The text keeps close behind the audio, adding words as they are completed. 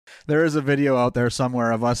There is a video out there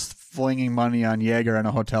somewhere of us flinging money on Jaeger in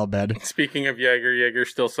a hotel bed. Speaking of Jaeger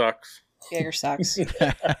still sucks. Jaeger sucks.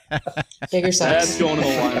 Jaeger sucks. That's going in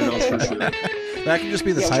the liner notes for sure. That can just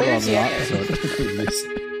be the title of the episode.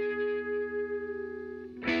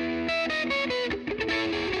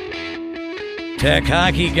 Tech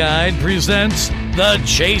Hockey Guide presents the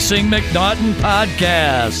Chasing McNaughton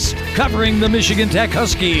podcast, covering the Michigan Tech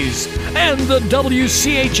Huskies and the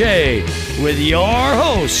WCHA with your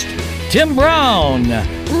host, Tim Brown,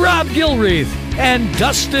 Rob Gilreath, and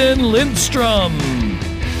Dustin Lindstrom.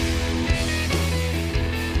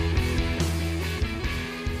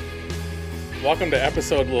 Welcome to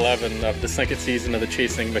episode 11 of the second season of the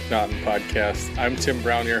Chasing McNaughton podcast. I'm Tim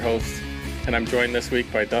Brown, your host, and I'm joined this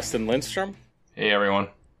week by Dustin Lindstrom. Hey, everyone.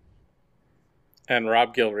 And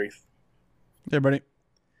Rob Gilreath. Hey, buddy.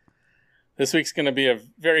 This week's going to be a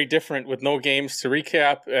very different, with no games to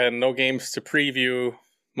recap and no games to preview.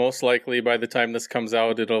 Most likely by the time this comes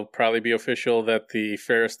out, it'll probably be official that the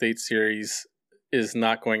Ferris State series is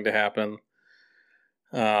not going to happen.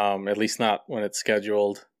 At least not when it's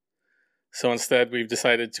scheduled. So instead, we've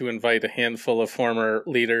decided to invite a handful of former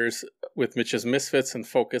leaders with Mitch's Misfits and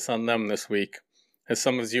focus on them this week. As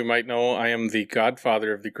some of you might know, I am the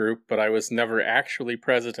godfather of the group, but I was never actually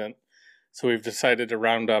president. So we've decided to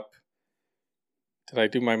round up. Did I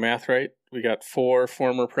do my math right? We got 4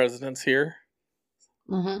 former presidents here.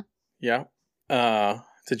 Mm-hmm. Yeah.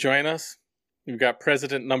 To join us, we've got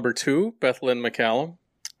president number 2, Bethlyn McCallum,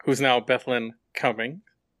 who's now Bethlyn Cumming.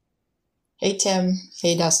 Hey, Tim.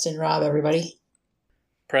 Hey, Dustin, Rob, everybody.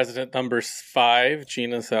 President number 5,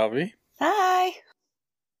 Gina Salvi. Hi.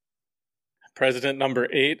 President number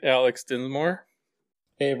 8, Alex Dinsmore.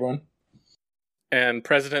 Hey, everyone. And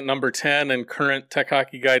President number 10 and current Tech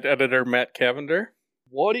Hockey Guide editor, Matt Cavender.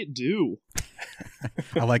 What'd it do?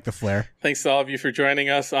 I like the flair. Thanks to all of you for joining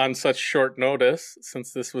us on such short notice,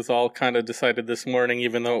 since this was all kind of decided this morning,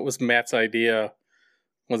 even though it was Matt's idea.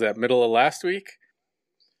 Was that middle of last week?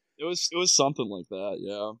 It was something like that,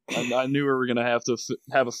 yeah. I knew we were going to have to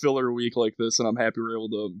have a filler week like this, and I'm happy we were able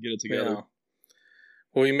to get it together. Yeah.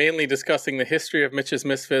 We'll be mainly discussing the history of Mitch's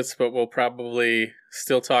Misfits, but we'll probably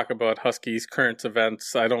still talk about Huskies' current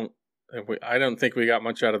events. I don't think we got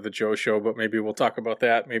much out of the Joe Show, but maybe we'll talk about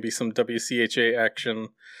that. Maybe some WCHA action,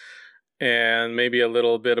 and maybe a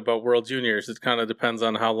little bit about World Juniors. It kind of depends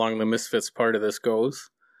on how long the Misfits part of this goes.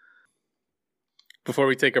 Before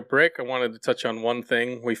we take a break, I wanted to touch on one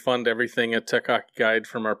thing. We fund everything at Tech Hockey Guide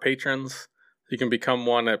from our patrons. You can become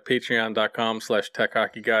one at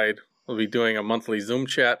patreon.com/techhockeyguide. We'll be doing a monthly Zoom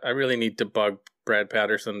chat. I really need to bug Brad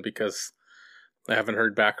Patterson because I haven't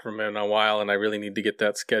heard back from him in a while, and I really need to get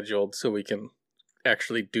that scheduled so we can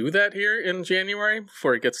actually do that here in January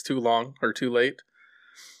before it gets too long or too late.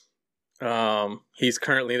 He's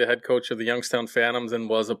currently the head coach of the Youngstown Phantoms and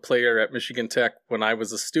was a player at Michigan Tech when I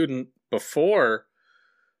was a student before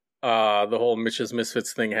the whole Mitch's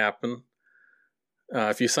Misfits thing happened.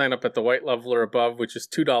 If you sign up at the white level or above, which is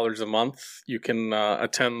 $2 a month, you can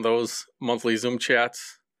attend those monthly Zoom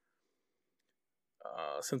chats.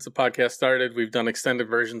 Since the podcast started, we've done extended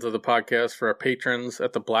versions of the podcast for our patrons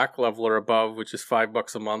at the black level or above, which is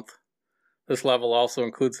 $5 a month. This level also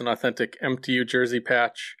includes an authentic MTU jersey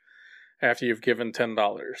patch after you've given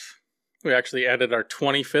 $10. We actually added our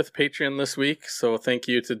 25th Patreon this week, so thank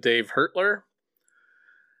you to Dave Hertler.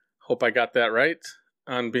 Hope I got that right.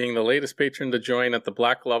 On being the latest patron to join at the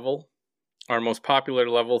black level, our most popular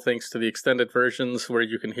level thanks to the extended versions where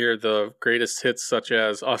you can hear the greatest hits such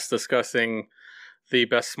as us discussing the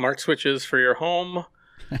best smart switches for your home.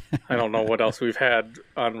 I don't know what else we've had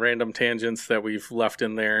on random tangents that we've left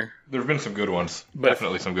in there. There have been some good ones.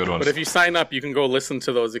 Definitely some good ones. But if you sign up, you can go listen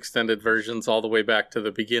to those extended versions all the way back to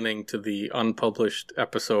the beginning, to the unpublished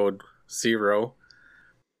episode 0.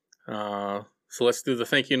 So let's do the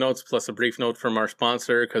thank you notes plus a brief note from our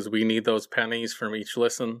sponsor because we need those pennies from each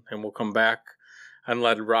listen, and we'll come back and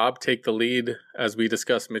let Rob take the lead as we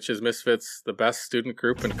discuss Mitch's Misfits, the best student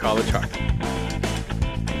group in college hockey.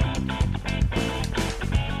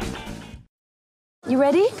 You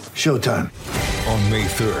ready? Showtime. On May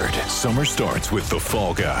 3rd, summer starts with The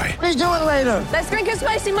Fall Guy. Let's do it later. Let's drink a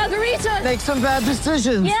spicy margarita. Make some bad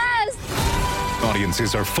decisions. Yes.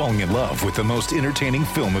 Audiences are falling in love with the most entertaining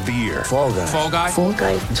film of the year. Fall Guy. Fall Guy? Fall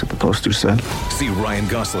Guy. That's what the poster said. See Ryan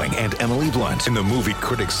Gosling and Emily Blunt in the movie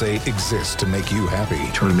critics say exists to make you happy.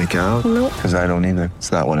 Trying to make it out? Nope. Because I don't either.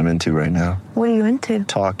 It's not what I'm into right now. What are you into?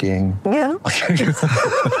 Talking. Yeah.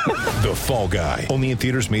 The Fall Guy. Only in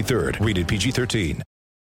theaters May 3rd. Rated PG-13.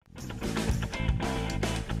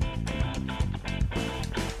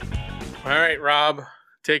 All right, Rob,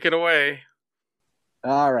 take it away.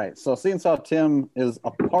 All right. So seeing as how Tim is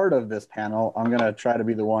a part of this panel, I'm going to try to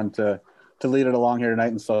be the one to lead it along here tonight.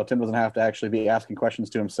 And so Tim doesn't have to actually be asking questions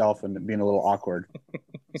to himself and being a little awkward.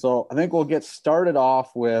 So I think we'll get started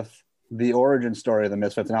off with the origin story of the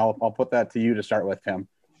Misfits. And I'll put that to you to start with, Tim.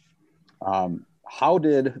 How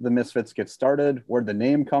did the Misfits get started? Where'd the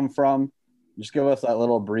name come from? Just give us that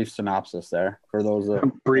little brief synopsis there for those.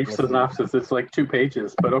 Brief synopsis. It's like 2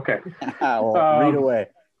 pages, but okay. Well, read away.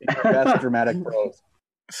 Best dramatic prose.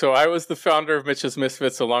 So I was the founder of Mitch's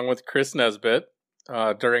Misfits along with Chris Nesbitt.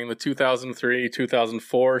 During the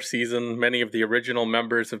 2003-2004 season, many of the original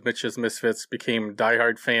members of Mitch's Misfits became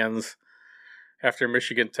diehard fans after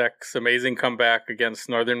Michigan Tech's amazing comeback against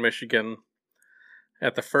Northern Michigan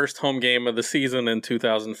at the first home game of the season in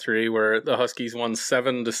 2003, where the Huskies won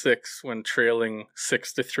 7-6 when trailing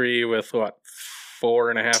 6-3 with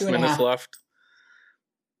 4.5 minutes left.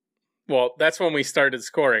 Well, that's when we started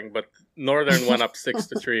scoring, but Northern went up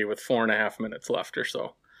 6-3 with 4.5 minutes left or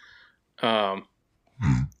so.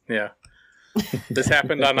 Yeah. This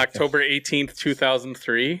happened on October 18th,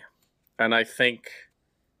 2003. And I think,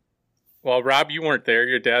 well, Rob, you weren't there.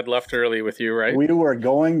 Your dad left early with you, right? We were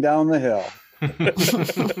going down the hill.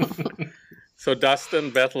 So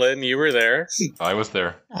Dustin, Beth Lynn, you were there. I was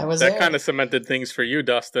there. That kind of cemented things for you,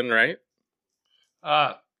 Dustin, right?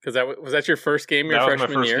 Because was that your first game your freshman year? That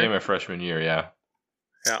was my first game my freshman year, yeah.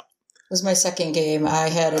 Yeah. It was my second game. I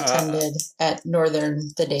had attended at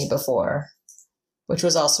Northern the day before, which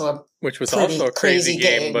was also a crazy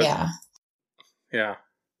game. But yeah.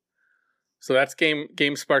 So that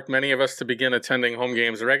game sparked many of us to begin attending home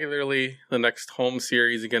games regularly. The next home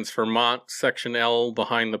series against Vermont, Section L,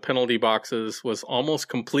 behind the penalty boxes, was almost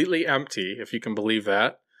completely empty, if you can believe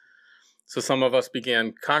that. So some of us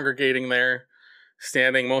began congregating there,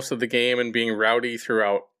 standing most of the game and being rowdy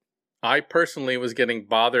throughout. I personally was getting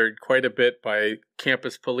bothered quite a bit by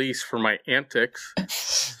campus police for my antics,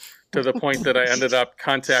 to the point that I ended up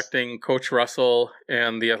contacting Coach Russell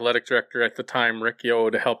and the athletic director at the time, Rick Yo,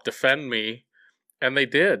 to help defend me, and they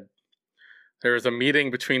did. There was a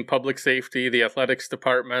meeting between public safety, the athletics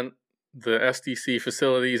department, the SDC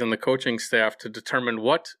facilities, and the coaching staff to determine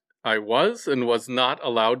what I was and was not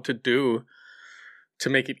allowed to do to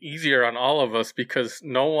make it easier on all of us, because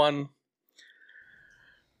no one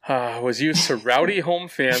was used to rowdy home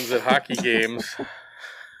fans at hockey games.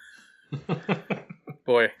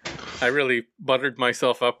 Boy, I really buttered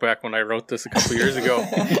myself up back when I wrote this a couple years ago.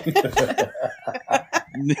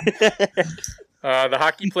 The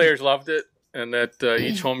hockey players loved it, and at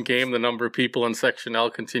each home game, the number of people in Section L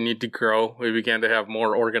continued to grow. We began to have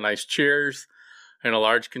more organized cheers and a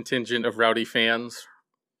large contingent of rowdy fans.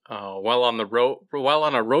 While on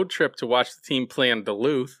a road trip to watch the team play in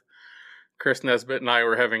Duluth, Chris Nesbitt and I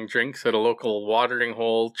were having drinks at a local watering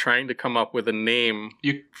hole, trying to come up with a name.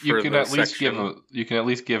 You can at least give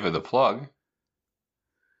it a plug.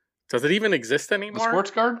 Does it even exist anymore? The Sports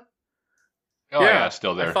Guard? Oh yeah, it's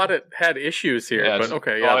still there. I thought it had issues here, but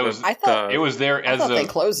okay. Yeah, it was there as they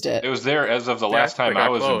closed it. It was there as of the last time I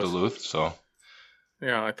was in Duluth. So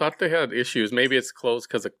yeah, I thought they had issues. Maybe it's closed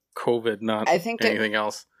because of COVID, not anything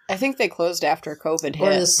else. I think they closed after COVID hit.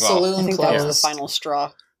 Or the saloon I think closed. That was the final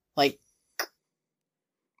straw.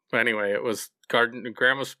 Anyway, it was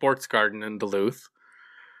Grandma's Sports Garden in Duluth.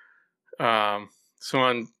 That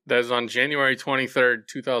was on January 23rd,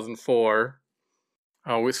 2004.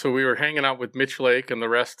 So we were hanging out with Mitch Lake and the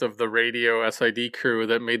rest of the radio SID crew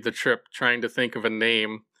that made the trip, trying to think of a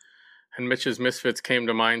name. And Mitch's Misfits came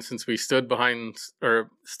to mind since we stood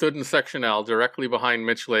in Section L, directly behind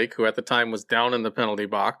Mitch Lake, who at the time was down in the penalty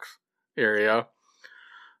box area.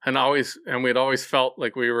 And we'd always felt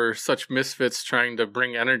like we were such misfits trying to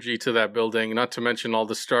bring energy to that building, not to mention all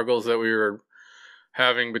the struggles that we were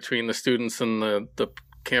having between the students and the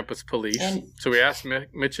campus police. So we asked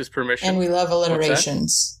Mitch's permission. And we love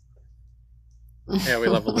alliterations. Yeah, we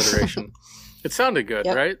love alliteration. It sounded good,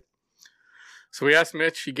 right? So we asked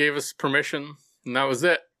Mitch, he gave us permission, and that was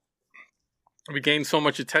it. We gained so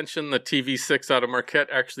much attention that TV6 out of Marquette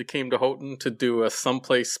actually came to Houghton to do a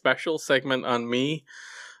Someplace Special segment on me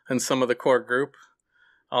and some of the core group.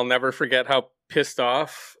 I'll never forget how pissed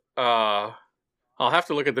off. I'll have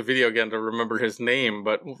to look at the video again to remember his name,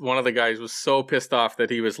 but one of the guys was so pissed off that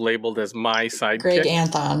he was labeled as my sidekick. Greg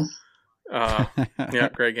Anton. Yeah,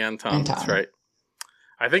 Greg Anton. That's right.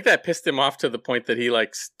 I think that pissed him off to the point that he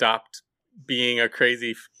stopped being a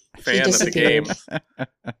crazy fan of the game.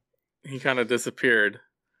 He kind of disappeared.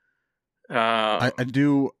 I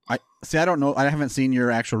don't know. I haven't seen your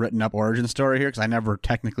actual written up origin story here because I never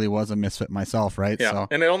technically was a misfit myself, right? Yeah, so,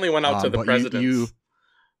 and it only went out to the presidents.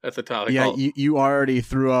 at the time. Yeah, you already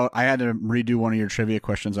threw out. I had to redo one of your trivia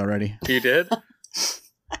questions already. You did?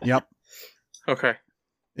 Yep. Okay.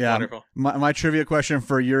 Yeah. Wonderful. My trivia question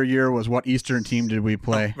for your year was, what Eastern team did we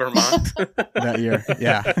play? Vermont. That year.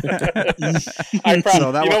 Yeah.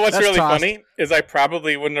 You know what's really funny is I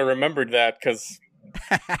probably wouldn't have remembered that because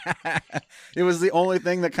it was the only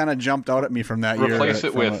thing that kind of jumped out at me from that year. Replace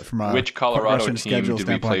it with which Colorado team did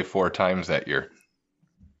we play 4 times that year?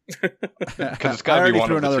 Because it's got to be one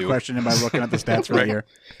of the two. I already threw another question in by looking at the stats right here.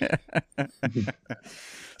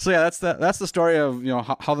 So yeah, that's the story of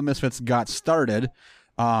how the Misfits got started.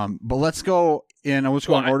 But let's go in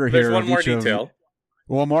order here. There's one more detail.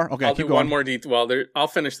 One more? Okay, I'll do one more detail. Well, I'll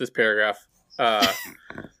finish this paragraph.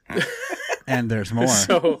 And there's more.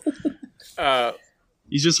 So,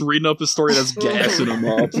 he's just reading up the story that's gassing him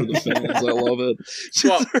up for the fans. I love it.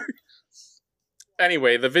 Well,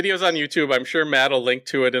 anyway, the video's on YouTube. I'm sure Matt will link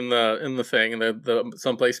to it in the thing, in the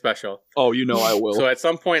someplace special. Oh, I will. So at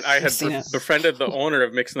some point, I had befriended the owner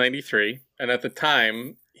of Mix 93, and at the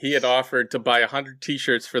time, he had offered to buy 100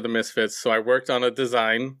 T-shirts for the Misfits. So I worked on a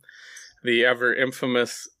design, the ever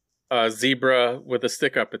infamous zebra with a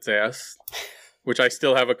stick up its ass, which I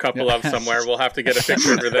still have a couple of somewhere. We'll have to get a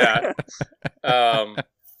picture for that.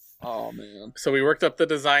 Oh, man. So we worked up the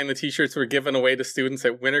design. The T-shirts were given away to students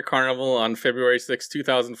at Winter Carnival on February 6,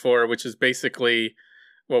 2004, which is basically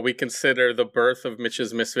what we consider the birth of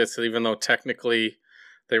Mitch's Misfits, even though technically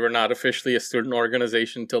they were not officially a student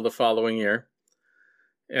organization until the following year.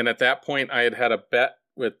 And at that point, I had a bet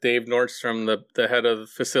with Dave Nordstrom, the head of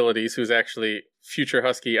facilities, who's actually future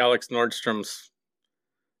Husky Alex Nordstrom's,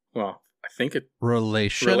 well, I think it...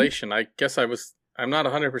 Relation? I guess I'm not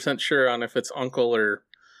 100% sure on if it's uncle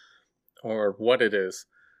or what it is.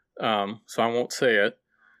 So I won't say it.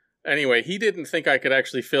 Anyway, he didn't think I could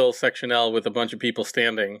actually fill Section L with a bunch of people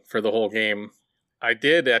standing for the whole game. I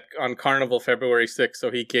did on Carnival February 6th, so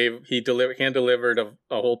he hand-delivered a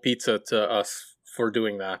whole pizza to us for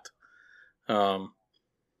doing that.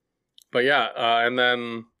 But yeah, and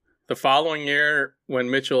then the following year,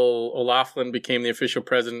 when Mitchell O'Loughlin became the official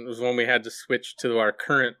president, was when we had to switch to our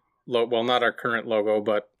current logo. Well, not our current logo,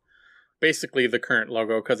 but basically the current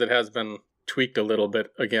logo, because it has been tweaked a little bit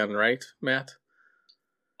again, right, Matt?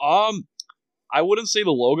 I wouldn't say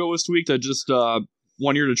the logo was tweaked. I just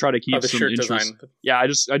one year to try to keep some interest. Design. Yeah, I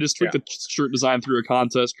just tweaked the shirt design through a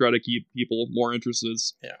contest, try to keep people more interested.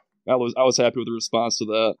 Yeah. I was happy with the response to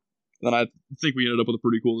that. And I think we ended up with a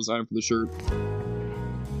pretty cool design for the shirt.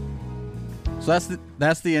 So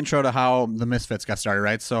that's the intro to how the Misfits got started,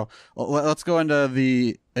 right? So let's go into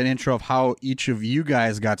an intro of how each of you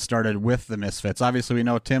guys got started with the Misfits. Obviously, we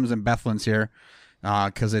know Tim's and Bethlen's here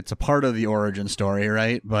because it's a part of the origin story,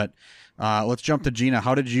 right? But let's jump to Gina.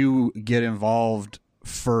 How did you get involved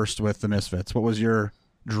first with the Misfits? What was your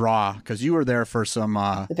draw? Because you were there for some...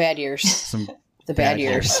 the bad years. The bad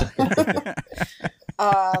years.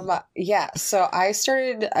 Yeah, so I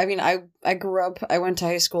started, I grew up, I went to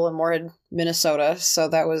high school in Moorhead, Minnesota, so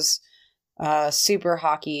that was a super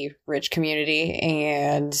hockey rich community,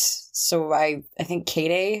 and so I think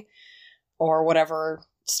K-Day or whatever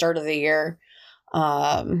start of the year,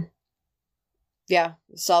 saw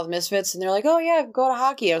the Misfits, and they're like, oh yeah, go to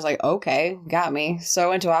hockey. I was like, okay, got me. So I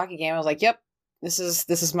went to a hockey game. I was like, yep, this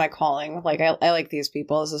is my calling. Like, I like these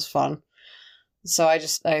people. This is fun. So I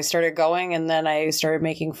started going, and then I started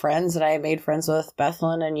making friends, and I made friends with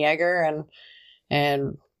Bethlen and Yeager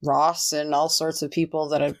and Ross and all sorts of people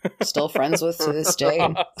that I'm still friends with to this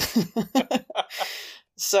day.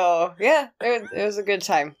 So yeah, it was a good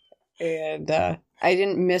time. And I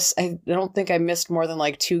don't think I missed more than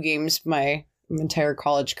like 2 games my entire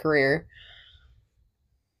college career.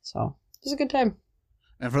 So it was a good time.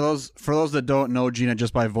 And for those that don't know Gina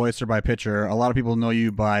just by voice or by picture, a lot of people know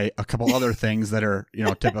you by a couple other things that are,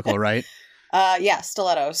 typical, right? Yeah,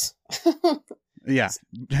 stilettos. Yeah.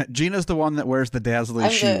 Gina's the one that wears the dazzly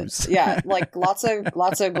shoes. Like lots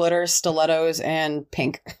of glitter, stilettos, and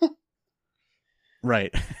pink.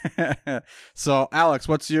 Right. So, Alex,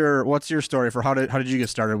 what's your story for how did you get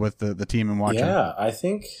started with the team and watching? Yeah, I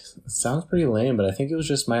think it sounds pretty lame, but I think it was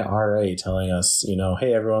just my RA telling us,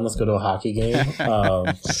 hey, everyone, let's go to a hockey game.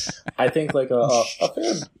 I think like a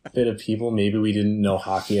fair bit of people, maybe we didn't know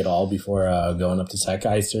hockey at all before going up to Tech.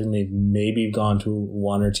 I certainly maybe gone to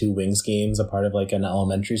 1 or 2 Wings games, a part of like an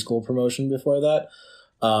elementary school promotion before that.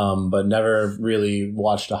 But never really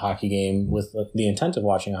watched a hockey game with the intent of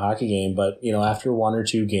watching a hockey game. But, after 1 or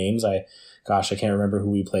 2 games, I can't remember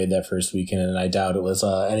who we played that first weekend, and I doubt it was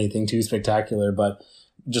anything too spectacular. But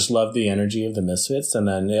just loved the energy of the Misfits, and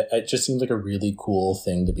then it just seemed like a really cool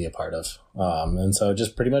thing to be a part of. And so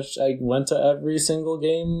just pretty much I went to every single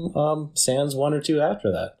game, sans 1 or 2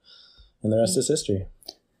 after that, and the rest is history.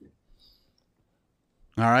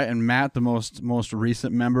 All right, and Matt, the most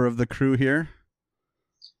recent member of the crew here.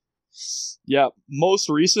 Yeah, most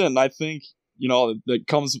recent, and I think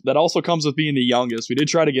that also comes with being the youngest. We did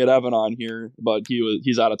try to get Evan on here, but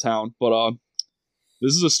he's out of town. But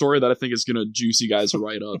this is a story that I think is gonna juice you guys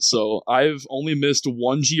right up. So I've only missed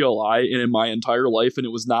 1 GLI in my entire life, and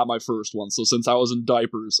it was not my first one. So since I was in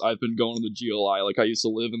diapers, I've been going to the GLI. Like, I used to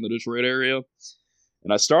live in the Detroit area.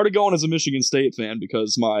 And I started going as a Michigan State fan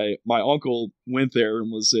because my uncle went there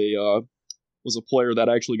and was a player that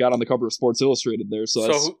actually got on the cover of Sports Illustrated there. So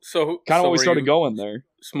that's kind of when we started going there.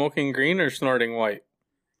 Smoking green or snorting white?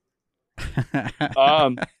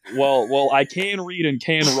 Well, I can read and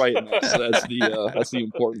can write now, so that's the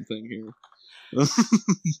important thing here.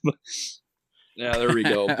 Yeah, there we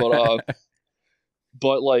go.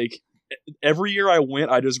 But like, every year I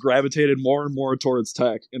went, I just gravitated more and more towards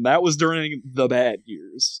Tech, and that was during the bad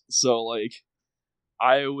years. So, like,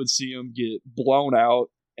 I would see them get blown out,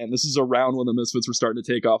 and this is around when the Misfits were starting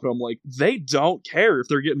to take off, and I'm like, they don't care if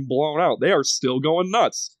they're getting blown out. They are still going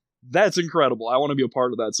nuts. That's incredible. I want to be a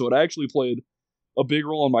part of that. So it actually played a big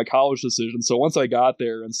role in my college decision. So once I got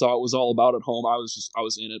there and saw it was all about at home, I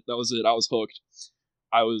was in it. That was it. I was hooked.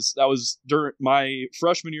 That was during my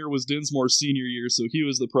freshman year was Dinsmore's senior year, so he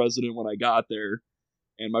was the president when I got there.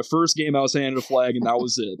 And my first game, I was handed a flag, and that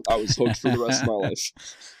was it. I was hooked for the rest of my life.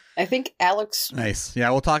 I think Alex. Nice.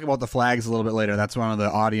 Yeah, we'll talk about the flags a little bit later. That's one of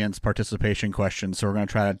the audience participation questions. So we're going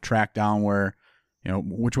to try to track down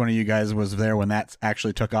which one of you guys was there when that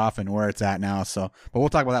actually took off and where it's at now. So, but we'll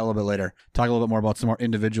talk about that a little bit later. Talk a little bit more about some more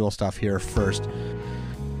individual stuff here first.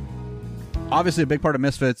 Obviously, a big part of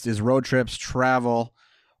Misfits is road trips, travel.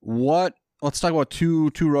 Let's talk about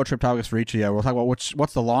two road trip topics for each of you. We'll talk about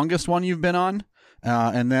what's the longest one you've been on,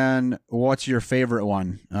 and then what's your favorite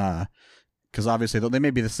one? Because obviously they may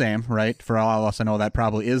be the same, right? For all of us, I know that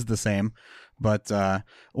probably is the same. But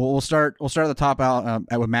we'll start at the top out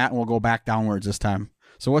with Matt, and we'll go back downwards this time.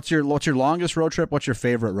 So what's your longest road trip? What's your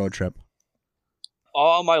favorite road trip?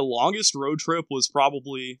 My longest road trip was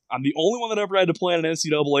probably, I'm the only one that ever had to play an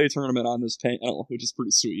NCAA tournament on this panel, which is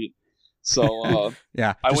pretty sweet. So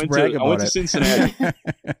yeah, I went to Cincinnati.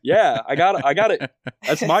 Yeah, I got it.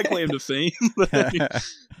 That's my claim to fame.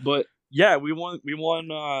 But yeah, we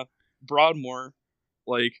won Broadmoor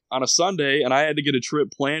like on a Sunday, and I had to get a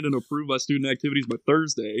trip planned and approved by student activities by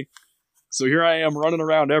Thursday. So here I am running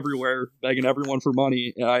around everywhere, begging everyone for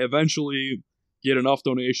money, and I eventually get enough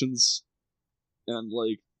donations and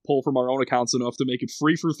like pull from our own accounts enough to make it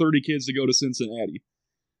free for 30 kids to go to Cincinnati.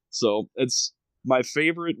 So it's my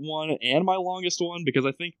favorite one and my longest one, because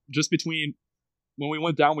I think just between when we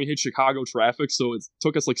went down, we hit Chicago traffic, so it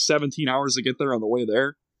took us like 17 hours to get there on the way there.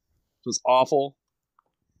 It was awful.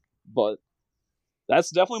 But that's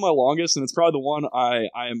definitely my longest, and it's probably the one I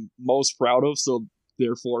am most proud of, so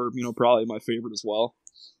therefore, probably my favorite as well.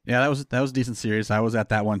 Yeah, that was a decent series. I was at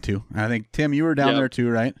that one too. I think, Tim, you were down there too,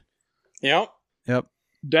 right? Yep.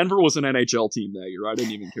 Denver was an NHL team that year. I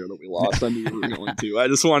didn't even care that we lost. I knew we were going to. I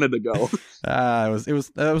just wanted to go. It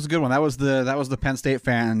was a good one. That was the Penn State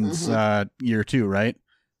fans year too, right?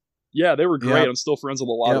 Yeah, they were great. Yep. I'm still friends with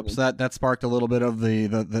a lot of them. So that sparked a little bit of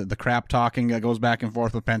the crap talking that goes back and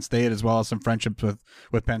forth with Penn State, as well as some friendships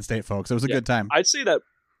with Penn State folks. It was a good time. I'd say that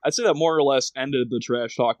more or less ended the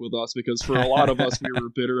trash talk with us, because for a lot of us, we were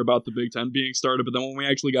bitter about the Big Ten being started. But then when we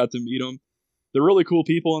actually got to meet them, they're really cool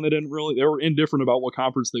people, and they were indifferent about what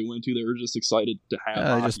conference they went to. They were just excited to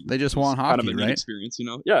have hockey. They just want hockey, kind of a right? neat experience,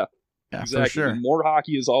 Yeah, exactly. For sure. And more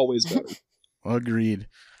hockey is always better. Agreed.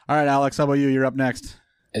 All right, Alex, how about you? You're up next.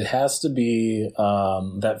 It has to be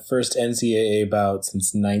that first NCAA bout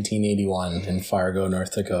since 1981 in Fargo,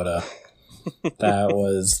 North Dakota. That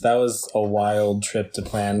was a wild trip to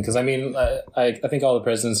plan, because I mean, I think all the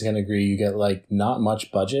presidents can agree you get like not much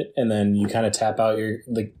budget, and then you kind of tap out your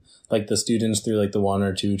like the students through like the 1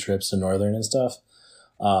 or 2 trips to Northern and stuff.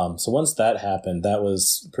 So once that happened, that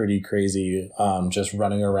was pretty crazy. Just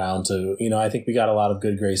running around to, I think we got a lot of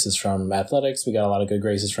good graces from athletics. We got a lot of good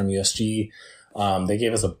graces from USG. They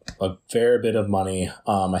gave us a fair bit of money.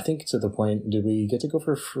 I think to the point, did we get to go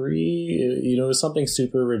for free? It was something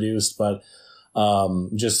super reduced, but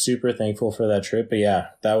just super thankful for that trip. But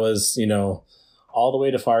yeah, that was, all the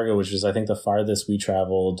way to Fargo, which is, I think, the farthest we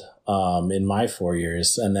traveled in my 4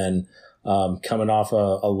 years. And then coming off a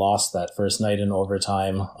loss that first night in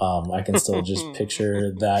overtime, I can still just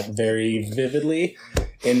picture that very vividly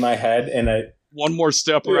in my head. And one more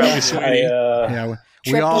step around Sweeney.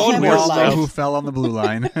 We all know who fell on the blue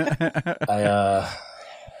line.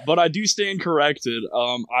 But I do stand corrected.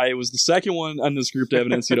 I was the second one on this group to have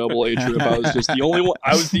an NCAA trip. I was just the only one.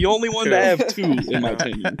 I was the only one to have 2 in my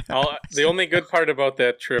team. The only good part about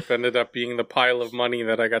that trip ended up being the pile of money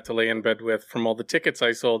that I got to lay in bed with from all the tickets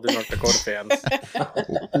I sold to North Dakota fans.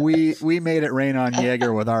 We made it rain on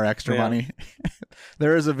Jaeger with our extra money.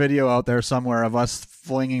 There is a video out there somewhere of us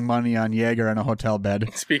flinging money on Jaeger in a hotel bed.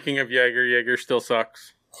 Speaking of Jaeger still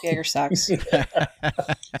sucks. Jaeger sucks.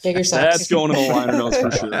 Jaeger sucks. That's going in the liner notes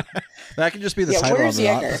for sure. That can just be the title of the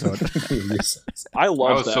episode. I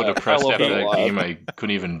was so depressed after that game I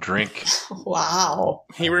couldn't even drink. Wow.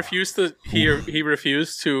 He refused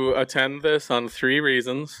to attend this on 3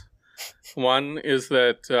 reasons. 1 is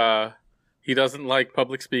that he doesn't like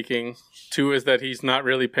public speaking. 2 is that he's not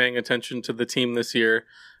really paying attention to the team this year.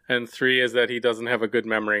 And 3 is that he doesn't have a good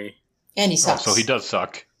memory. And he sucks. So he does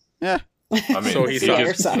suck. Yeah. I mean, so he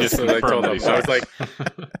sucks. So I told him. I was like,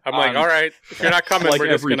 all right, if you're not coming, we're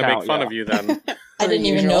just going to make fun of you then. I didn't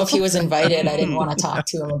even know if he was invited. I didn't want to talk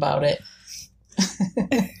to him about it.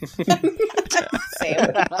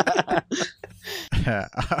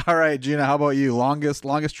 All right, Gina, how about you? Longest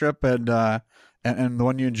trip and the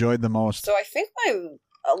one you enjoyed the most? So I think my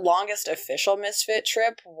longest official Misfit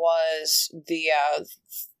trip was the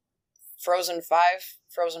Frozen 5.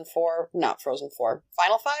 Frozen 4, not Frozen 4.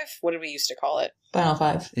 Final 5? What did we used to call it? Final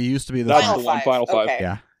 5. It used to be the Final 5. Final 5. Okay.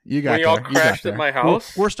 Yeah, you got we there. all crashed at my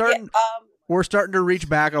house. We're starting. Yeah, we're starting to reach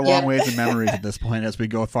back a long ways in memories at this point as we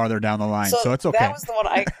go farther down the line. So it's okay. That was the one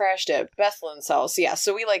I crashed at Bethlen's house. Yeah,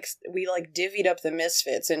 so we divvied up the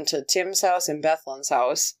Misfits into Tim's house and Bethlen's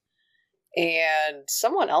house, and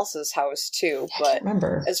someone else's house too. I can't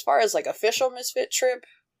remember. As far as like official Misfit trip.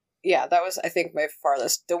 Yeah, that was, I think, my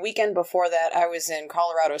farthest. The weekend before that, I was in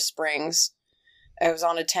Colorado Springs. I was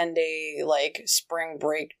on a 10-day, spring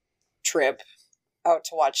break trip out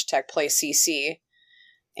to watch Tech play CC.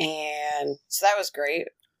 And so that was great,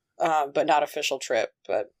 but not official trip.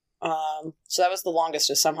 But so that was the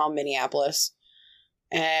longest, is somehow Minneapolis.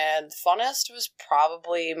 And funnest was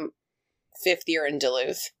probably 5th year in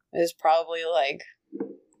Duluth. It was probably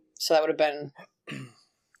so that would have been...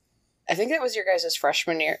 I think that was your guys'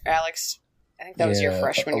 freshman year, Alex. I think that was your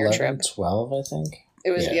freshman year trip. 12, I think.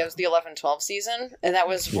 It was it was the 11-12 season, and that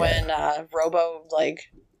was when Robo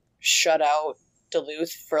shut out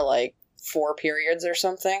Duluth for 4 periods or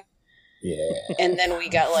something. Yeah. And then we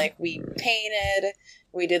got we painted,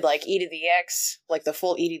 we did E to the X, the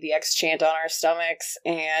full E to the X chant on our stomachs,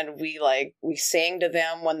 and we sang to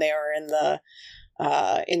them when they were in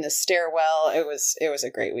the stairwell. It was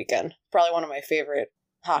a great weekend. Probably one of my favorite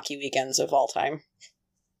hockey weekends of all time.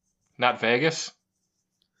 Not Vegas?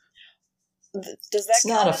 Does that it's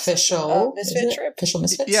not official Misfit trip? Official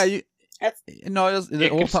Misfits? Yeah,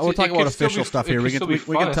 we'll talk about official stuff here. We can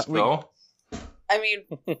I mean,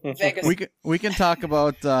 Vegas. We can talk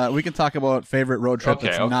about favorite road trip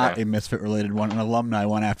that's not a Misfit related one, an alumni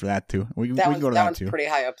one after that too. We can go to that too. That one's pretty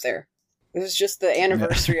high up there. It was just the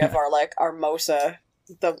anniversary of our MOSA.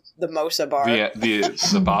 The MOSA bar.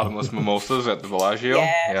 The bottomless mimosas at the Bellagio?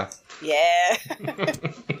 Yeah.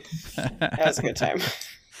 That was a good time.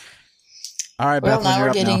 All right, well, Beth, now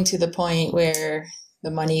we're getting to the point where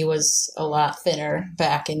the money was a lot thinner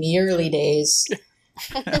back in the early days.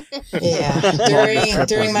 Yeah.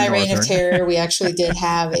 During my reign of terror, we actually did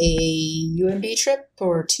have a UMD trip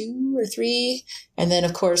or 2 or 3. And then,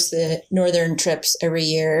 of course, the northern trips every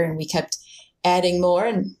year. And we kept adding more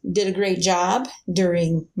and did a great job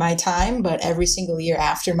during my time, but every single year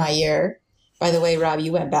after my year. By the way, Rob,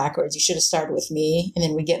 you went backwards. You should have started with me, and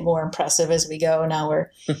then we get more impressive as we go. Now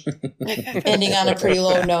we're ending on a pretty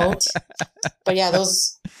low note. But yeah,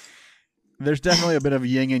 there's definitely a bit of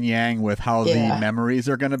yin and yang with how the memories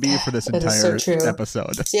are going to be for this entire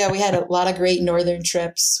episode. So yeah, we had a lot of great northern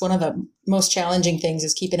trips. One of the most challenging things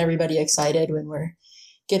is keeping everybody excited when we're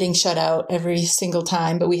getting shut out every single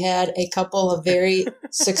time. But we had a couple of very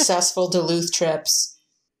successful Duluth trips.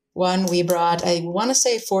 One, we brought, I want to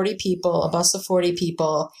say 40 people, a bus of 40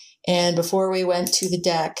 people. And before we went to the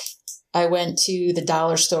deck, I went to the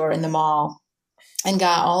dollar store in the mall and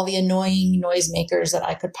got all the annoying noisemakers that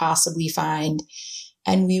I could possibly find.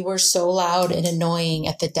 And we were so loud and annoying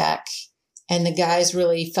at the deck. And the guys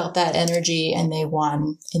really felt that energy and they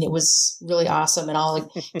won. And it was really awesome. And all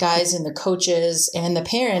the guys and the coaches and the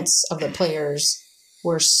parents of the players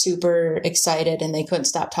were super excited and they couldn't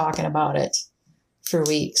stop talking about it for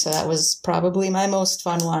weeks. So that was probably my most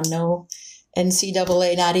fun one. No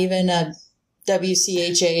NCAA, not even a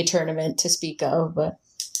WCHA tournament to speak of, but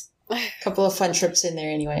a couple of fun trips in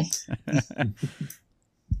there anyway.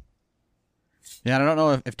 Yeah, I don't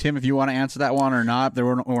know if Tim, if you want to answer that one or not. There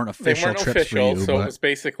weren't official trips for you. So it was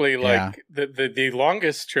basically like the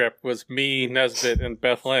longest trip was me, Nesbitt, and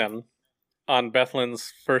Beth Lynn on Beth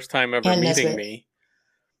Lynn's first time ever meeting me.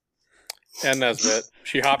 And Nesbitt.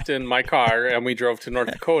 She hopped in my car and we drove to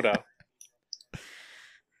North Dakota.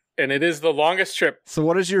 And it is the longest trip. So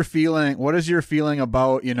what is your feeling? What is your feeling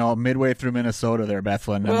about, midway through Minnesota there,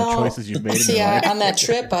 Bethlyn, and the choices you've made in your life? On that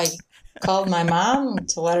trip, I called my mom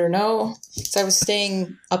to let her know. So I was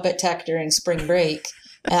staying up at Tech during spring break,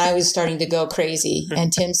 and I was starting to go crazy.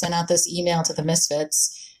 And Tim sent out this email to the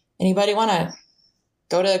Misfits. Anybody want to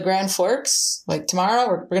go to Grand Forks? Like tomorrow,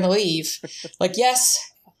 we're going to leave. Like, yes,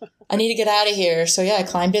 I need to get out of here. So yeah, I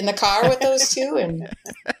climbed in the car with those two, and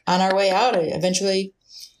on our way out, I eventually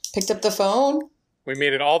picked up the phone. We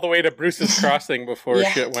made it all the way to Bruce's Crossing before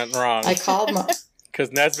shit went wrong. I called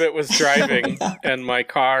because Nesbitt was driving and my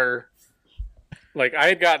car, like I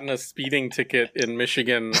had gotten a speeding ticket in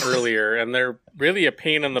Michigan earlier, and they're really a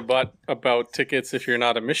pain in the butt about tickets if you're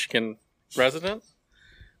not a Michigan resident.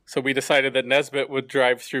 So we decided that Nesbitt would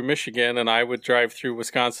drive through Michigan and I would drive through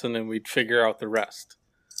Wisconsin, and we'd figure out the rest.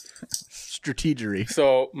 Strategery.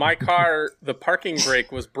 So my car, the parking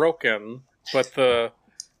brake was broken, but the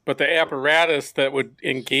apparatus that would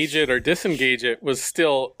engage it or disengage it was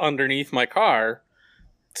still underneath my car.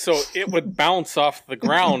 So it would bounce off the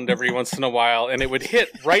ground every once in a while, and it would hit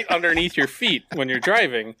right underneath your feet when you're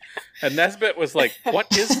driving. And Nesbitt was like,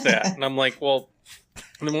 "What is that?" And I'm like, "Well,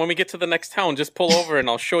 then when we get to the next town, just pull over and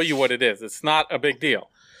I'll show you what it is. It's not a big deal."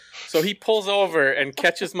 So he pulls over and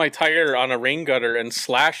catches my tire on a rain gutter and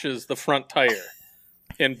slashes the front tire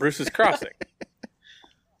in Bruce's Crossing.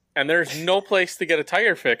 And there's no place to get a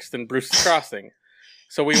tire fixed in Bruce's Crossing.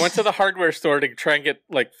 So we went to the hardware store to try and get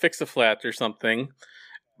like Fix-A-Flat or something.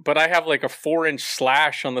 But I have like a 4-inch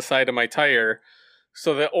slash on the side of my tire.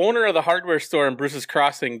 So the owner of the hardware store in Bruce's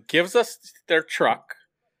Crossing gives us their truck.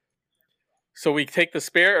 So we take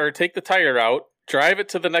the tire out, drive it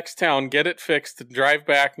to the next town, get it fixed, drive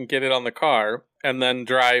back and get it on the car, and then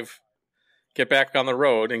get back on the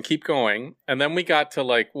road and keep going. And then we got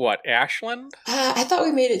to Ashland? I thought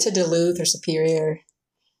we made it to Duluth or Superior.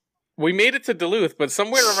 We made it to Duluth, but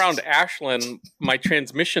somewhere around Ashland, my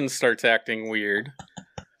transmission starts acting weird.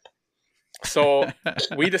 So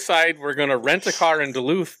we decide we're going to rent a car in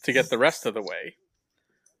Duluth to get the rest of the way.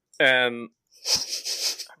 And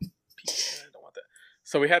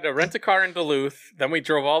so we had to rent a car in Duluth. Then we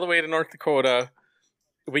drove all the way to North Dakota.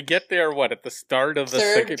 We get there, at the start of the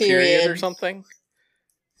second period or something?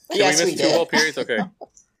 Yes, we missed 2 whole periods? Okay.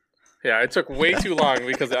 Yeah, it took way too long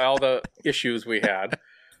because of all the issues we had.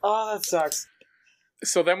 Oh, that sucks.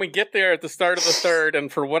 So then we get there at the start of the third,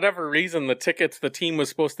 and for whatever reason, the tickets the team was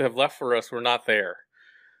supposed to have left for us were not there.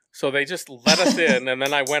 So they just let us in, and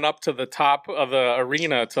then I went up to the top of the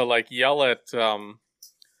arena to yell at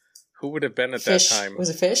who would have been at Fish. that time. Was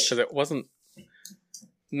it Fish? Because it wasn't.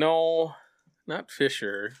 No, not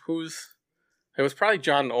Fisher. It was probably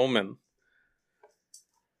John Oman,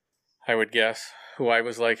 I would guess. Who I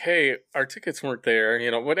was like, hey, our tickets weren't there,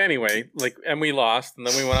 But anyway, and we lost, and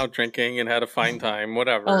then we went out drinking and had a fine time,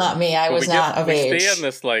 whatever. Well, not me. I was not of age. We stay in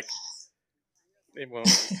this it won't.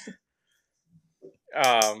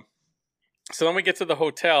 So then we get to the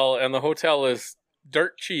hotel, and the hotel is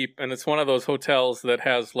dirt cheap, and it's one of those hotels that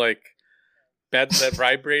has beds that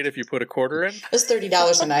vibrate if you put a quarter in. It's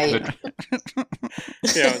 $30 a night.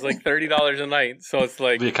 Yeah, it was $30 a night. So it's the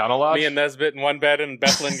Econo Lodge? Me and Nesbitt in one bed, and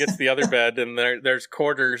Bethlyn gets the other bed, and there's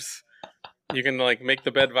quarters. You can make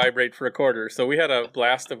the bed vibrate for a quarter. So we had a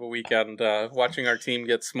blast of a weekend watching our team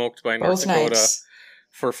get smoked by North Dakota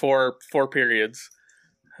for four periods.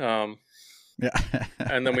 Yeah.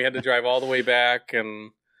 And then we had to drive all the way back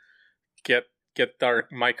and get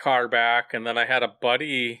my car back, and then I had a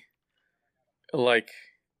buddy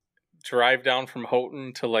drive down from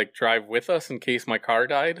Houghton to drive with us in case my car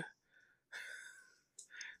died.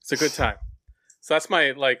 It's a good time. So that's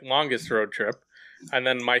my longest road trip. And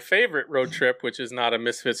then my favorite road trip, which is not a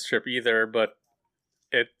Misfits trip either, but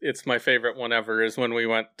it's my favorite one ever, is when we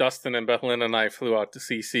went, Dustin and Bethlyn and I flew out to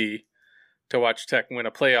CC to watch Tech win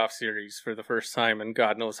a playoff series for the first time in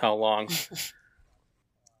God knows how long.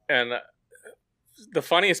 And the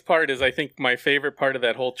funniest part is, I think my favorite part of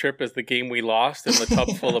that whole trip is the game we lost and the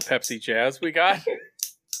tub full of Pepsi Jazz we got.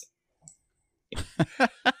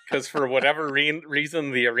 Because for whatever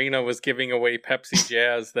reason, the arena was giving away Pepsi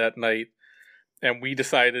Jazz that night. And we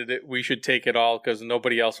decided we should take it all because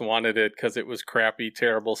nobody else wanted it because it was crappy,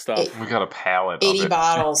 terrible stuff. We got a pallet 80 of it.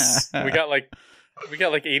 bottles. We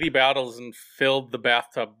got 80 bottles and filled the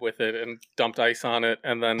bathtub with it and dumped ice on it.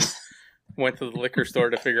 And then went to the liquor store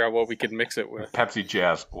to figure out what we could mix it with. Pepsi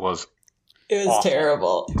Jazz was awful.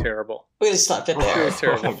 Terrible. Terrible. We just stopped it there. It was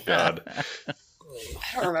terrible. Oh, God. I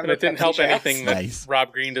don't remember. And it didn't help anything that Nice.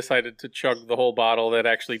 Rob Green decided to chug the whole bottle. That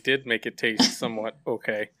actually did make it taste somewhat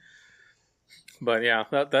okay. But yeah,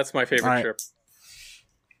 that's my favorite trip.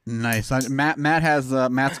 Nice. Matt has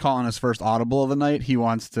Matt's calling his first audible of the night. He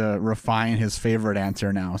wants to refine his favorite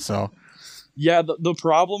answer now. So yeah, the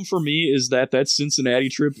problem for me is that Cincinnati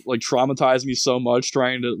trip like traumatized me so much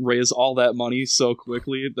trying to raise all that money so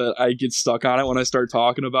quickly that I get stuck on it when I start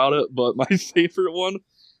talking about it. But my favorite one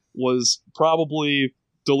was probably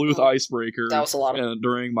Duluth Icebreaker. That was a lot of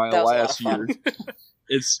during my last year.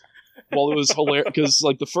 It was hilarious because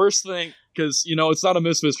like the first thing, because it's not a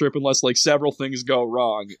Misfits trip unless like several things go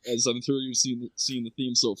wrong, as I'm sure you've seen the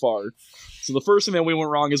theme so far. So the first thing that we went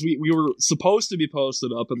wrong is we were supposed to be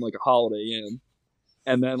posted up in like a Holiday Inn,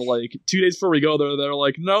 and then like 2 days before we go there, they're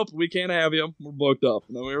like, nope, we can't have you, we're booked up.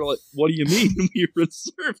 And then we were like, what do you mean? We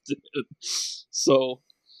reserved it. So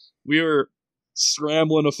we were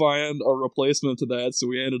scrambling to find a replacement to that, so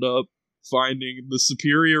we ended up finding the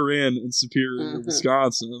Superior Inn in Superior,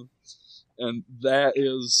 Wisconsin, and that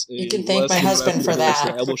is you can thank my husband for that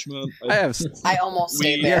establishment. I almost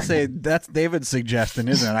stayed there. Say that's David's suggestion,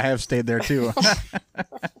 isn't it? I have stayed there too.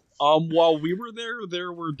 While we were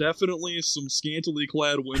there were definitely some scantily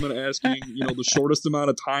clad women asking, the shortest amount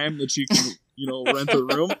of time that you can, rent a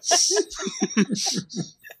room.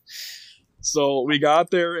 So we got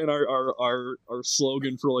there, and our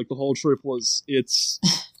slogan for like the whole trip was "It's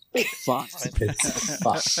fine." It's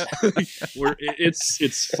fine.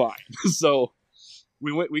 It's fine. So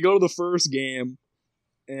we go to the first game,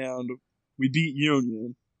 and we beat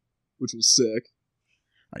Union, which was sick.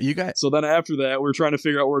 You guys. So then after that, we're trying to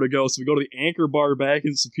figure out where to go. So we go to the Anchor Bar back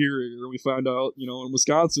in Superior, and we find out, in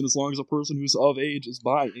Wisconsin, as long as a person who's of age is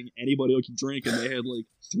buying, anybody can drink, and they had like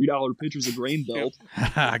 $3 pitchers of Grain Belt.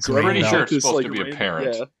 So I'm pretty sure it's supposed to be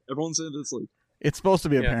apparent. Yeah, everyone said it's like. It's supposed to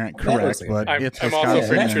be apparent, correct? But I'm also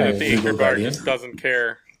pretty sure that the Anchor Bar just doesn't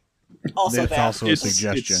care. Also, it's also a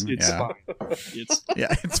suggestion. It's fine.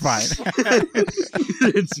 It's fine.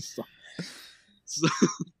 It's fine.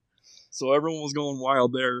 So everyone was going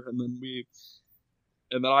wild there, and then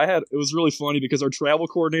it was really funny because our travel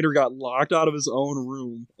coordinator got locked out of his own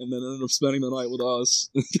room and then ended up spending the night with us.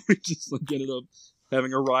 We just like ended up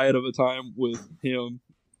having a riot of a time with him.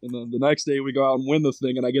 And then the next day we go out and win the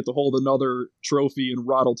thing, and I get to hold another trophy and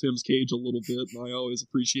rattle Tim's cage a little bit, and I always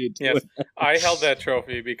appreciate it. Yes, I held that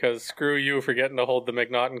trophy because screw you for getting to hold the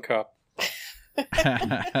McNaughton Cup.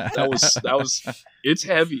 That was it's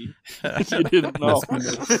heavy. If you didn't know.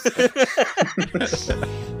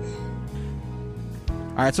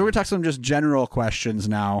 All right, so we're gonna talk some just general questions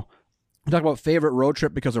now. We'll talk about favorite road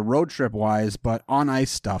trip because of road trip wise, but on ice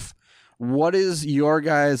stuff. What is your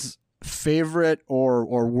guys' favorite or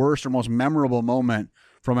worst or most memorable moment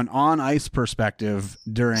from an on ice perspective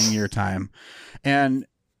during your time? And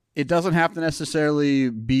it doesn't have to necessarily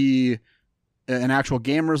be an actual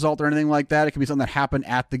game result or anything like that. It could be something that happened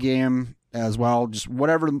at the game as well. Just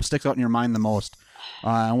whatever sticks out in your mind the most.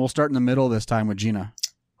 And we'll start in the middle this time with Gina.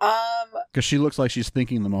 Because she looks like she's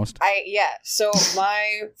thinking the most. So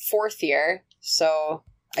my fourth year, so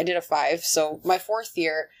I did a 5. So my fourth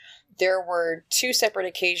year, there were 2 separate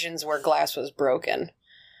occasions where glass was broken.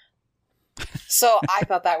 So I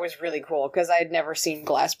thought that was really cool because I'd never seen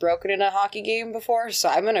glass broken in a hockey game before. So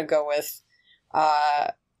I'm going to go with,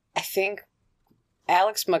 I think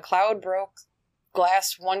Alex McLeod broke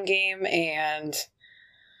glass one game, and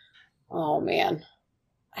oh man,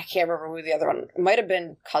 I can't remember who the other one. It might have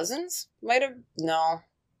been Cousins. No, I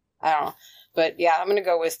don't know. But yeah, I'm gonna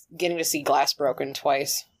go with getting to see glass broken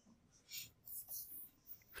twice.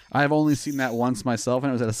 I've only seen that once myself,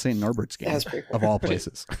 and it was at a St. Norbert's game, cool. of all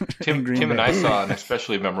places. Tim and I saw an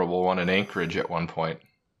especially memorable one in Anchorage at one point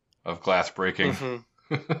of glass breaking.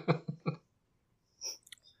 Mm-hmm.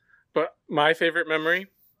 But my favorite memory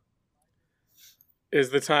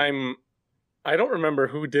is the time, I don't remember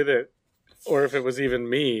who did it, or if it was even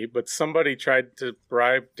me, but somebody tried to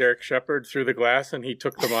bribe Derek Shepard through the glass, and he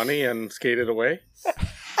took the money and skated away.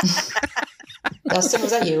 Dustin,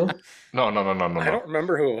 was that you? No. I don't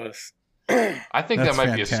remember who it was. I think that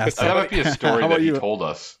might be a story that he told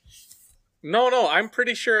us. No, I'm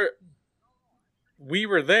pretty sure we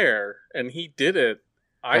were there, and he did it.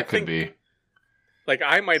 That could be. Like,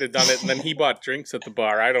 I might have done it, and then he bought drinks at the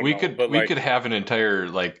bar. I don't know. We could have an entire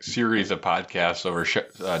series of podcasts over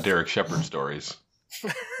Derek Shepard stories.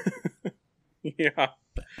 Yeah.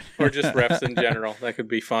 Or just refs in general. That could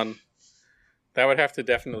be fun. That would have to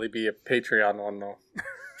definitely be a Patreon one, though.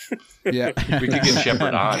 Yeah. We could get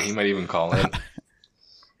Shepard on. He might even call in.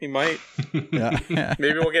 He might. Yeah.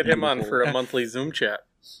 Maybe we'll get him on for a monthly Zoom chat.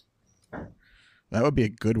 That would be a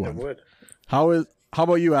good one. It would. How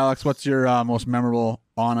about you, Alex? What's your most memorable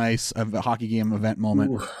on ice hockey game event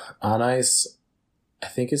moment? Ooh, on ice, I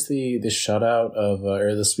think it's the shutout of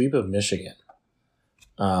or the sweep of Michigan.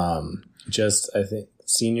 Just I think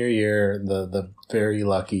senior year, the very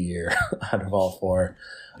lucky year out of all four.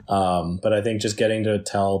 But I think just getting to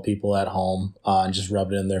tell people at home and just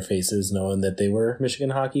rub it in their faces, knowing that they were Michigan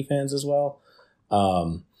hockey fans as well.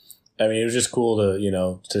 I mean, it was just cool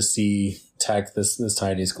to see Tech, this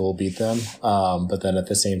tiny school, beat them. But then at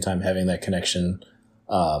the same time, having that connection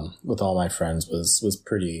with all my friends was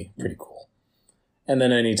pretty cool. And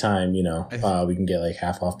then anytime, we can get like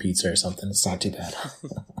half off pizza or something, it's not too bad.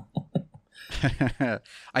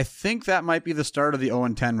 I think that might be the start of the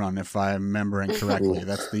 0-10 run, if I'm remembering correctly.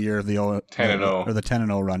 That's the year of the 10-0 or the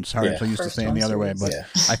 10-0 run. Sorry, I'm so used to saying the other way, but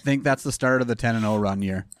I think that's the start of the 10-0 run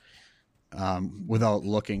year. Without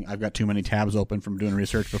looking, I've got too many tabs open from doing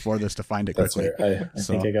research before this to find it quickly. I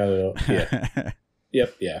think I got it. Yeah.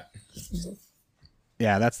 Yep. Yeah.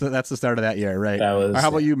 Yeah, that's the start of that year, right? How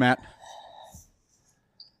about you, Matt?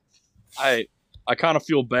 I kind of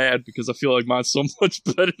feel bad because I feel like mine's so much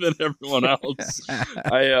better than everyone else.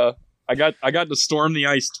 I got to storm the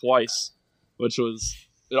ice twice, which was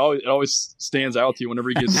it always stands out to you whenever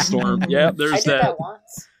you get to storm. Yeah, there's that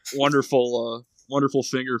wonderful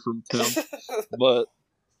finger from Tim. But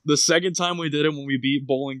the second time we did it, when we beat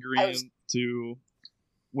Bowling Green to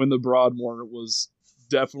win the Broadmoor, was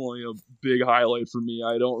definitely a big highlight for me.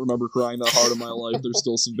 I don't remember crying that hard in my life. There's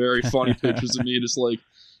still some very funny pictures of me just like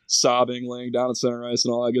sobbing, laying down at center ice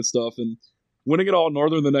and all that good stuff. And winning it all at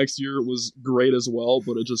Northern the next year was great as well,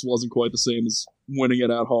 but it just wasn't quite the same as winning it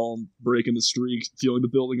at home, breaking the streak, feeling the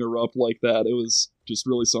building erupt like that. It was just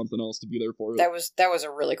really something else to be there for it. That was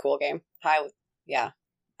a really cool game. Yeah,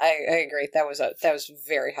 I agree. That was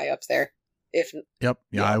very high up there. If not,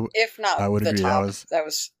 I would agree. Top, that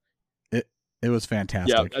was it was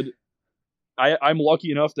fantastic. Yeah, I'm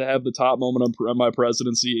lucky enough to have the top moment on my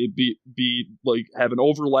presidency be like have an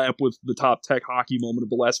overlap with the top Tech hockey moment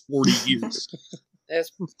of the last 40 years. That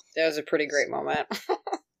was a pretty great moment.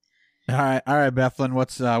 All right, Bethlyn,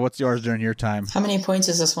 what's yours during your time? How many points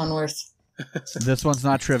is this one worth? This one's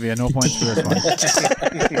not trivia. No points for this one.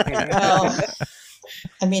 Well,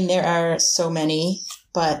 I mean, there are so many,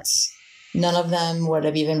 but none of them would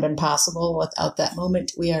have even been possible without that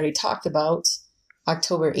moment we already talked about,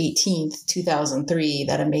 October 18th, 2003,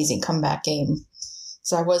 that amazing comeback game.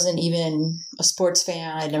 So I wasn't even a sports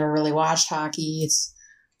fan. I'd never really watched hockey. It's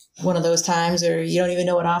one of those times where you don't even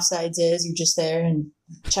know what offsides is. You're just there and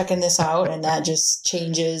checking this out, and that just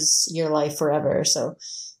changes your life forever. So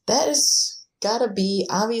that has got to be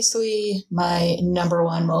obviously my number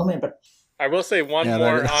one moment. But I will say one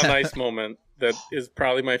more on ice moment that is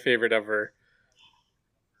probably my favorite ever.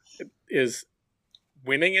 It is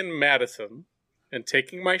winning in Madison and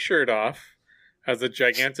taking my shirt off as a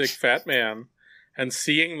gigantic fat man and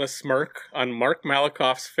seeing the smirk on Mark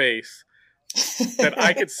Malikoff's face, that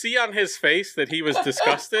I could see on his face that he was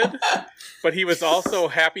disgusted, but he was also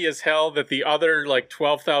happy as hell that the other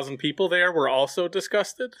 12,000 people there were also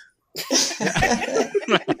disgusted.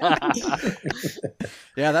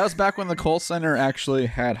 Yeah, that was back when the Kohl Center actually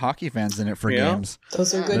had hockey fans in it for games.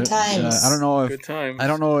 Those are good times. I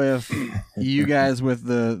don't know if you guys with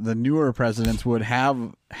the newer presidents would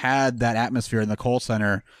have had that atmosphere in the Kohl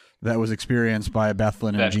Center that was experienced by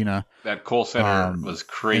Bethlyn and Gina. That Kohl Center was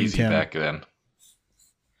crazy back then.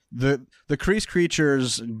 The Crease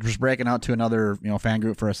Creatures, just breaking out to another fan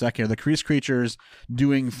group for a second, the Crease Creatures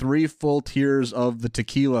doing 3 full tiers of the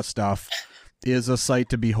tequila stuff is a sight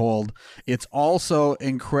to behold. It's also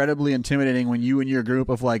incredibly intimidating when you and your group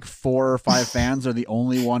of 4 or 5 fans are the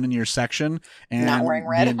only one in your section and not wearing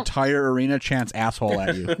red. The entire arena chants asshole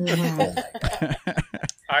at you.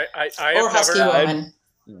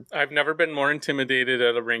 I've never been more intimidated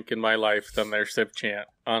at a rink in my life than their Civ chant,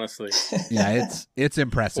 honestly. Yeah, it's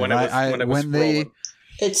impressive.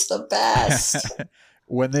 It's the best.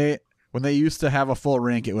 When they used to have a full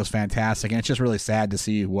rink, it was fantastic, and it's just really sad to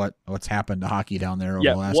see what's happened to hockey down there over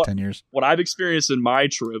the last 10 years. What I've experienced in my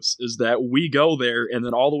trips is that we go there, and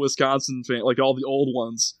then all the Wisconsin fans, all the old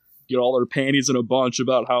ones, get all their panties in a bunch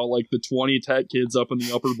about how the 20 Tech kids up in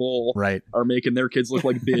the upper bowl are making their kids look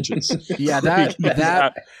like bitches. Yeah, they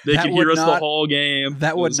could hear us the whole game.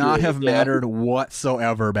 That would not have mattered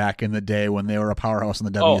whatsoever back in the day when they were a powerhouse in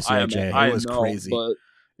the WCHA. It was crazy. But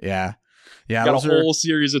yeah. Yeah, got a whole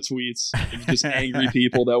series of tweets of just angry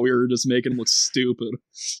people that we were just making look stupid.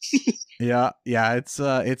 Yeah,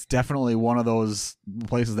 it's definitely one of those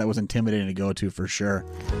places that was intimidating to go to for sure.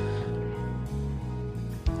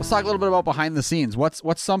 Let's talk a little bit about behind the scenes.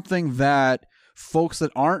 What's something that folks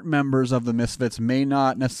that aren't members of the Misfits may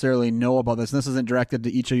not necessarily know about this? And this isn't directed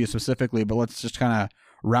to each of you specifically, but let's just kind of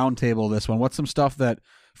roundtable this one. What's some stuff that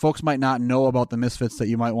folks might not know about the Misfits that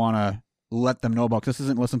you might want to let them know about? Because this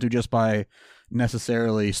isn't listened to just by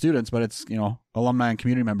necessarily students, but it's, alumni and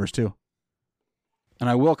community members too. And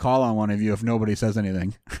I will call on one of you if nobody says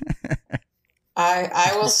anything.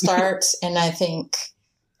 I will start, and I think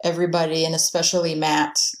everybody, and especially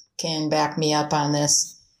Matt, can back me up on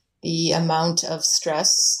this. The amount of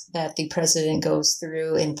stress that the president goes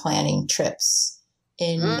through in planning trips,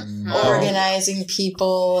 in organizing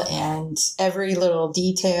people, and every little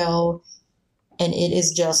detail. And it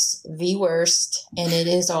is just the worst, and it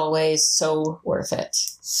is always so worth it.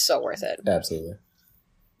 So worth it. Absolutely.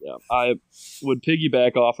 Yeah, I would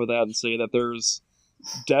piggyback off of that and say that there's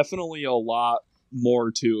definitely a lot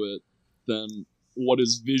more to it than what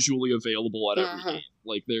is visually available at every game.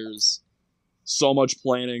 Like, there's so much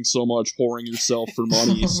planning, so much pouring yourself for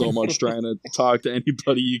money, so much trying to talk to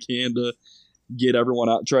anybody you can to get everyone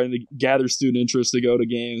out, trying to gather student interest to go to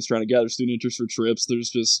games, trying to gather student interest for trips. There's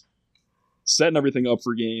just setting everything up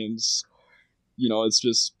for games.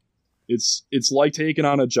 It's like taking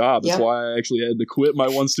on a job. That's why I actually had to quit my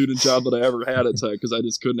one student job that I ever had at Tech, because I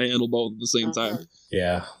just couldn't handle both at the same time.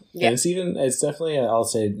 Yeah. And it's definitely, I'll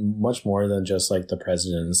say, much more than just like the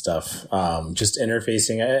president and stuff. Just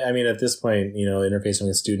interfacing. I mean, at this point, interfacing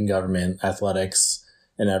with student government, athletics,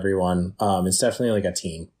 and everyone. It's definitely like a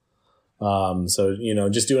team. So,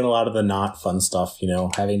 just doing a lot of the not fun stuff,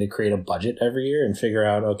 having to create a budget every year and figure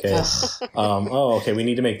out, okay, we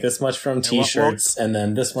need to make this much from t-shirts and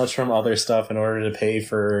then this much from other stuff in order to pay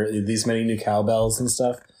for these many new cowbells and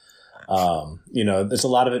stuff. There's a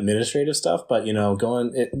lot of administrative stuff, but,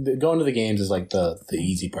 going to the games is like the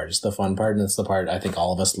easy part. It's the fun part, and it's the part I think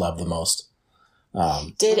all of us love the most.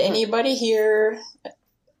 Did anybody here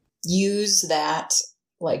use that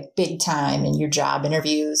like big time in your job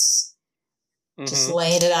interviews? Just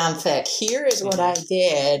laying it on thick. Here is what I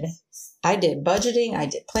did. I did budgeting. I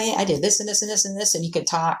did planning. I did this and this and this and this. And you could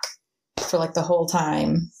talk for like the whole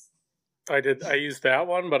time. I used that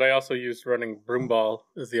one, but I also used running broomball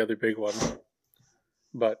as the other big one.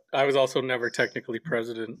 But I was also never technically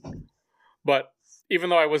president. But even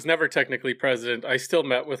though I was never technically president, I still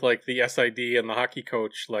met with like the SID and the hockey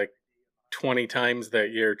coach like 20 times that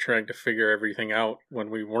year trying to figure everything out when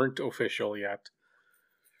we weren't official yet.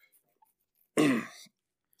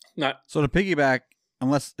 So to piggyback,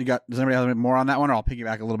 does anybody have more on that one, or I'll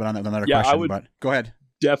piggyback a little bit on that another question. I would but go ahead.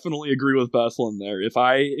 Definitely agree with Bethlen there. If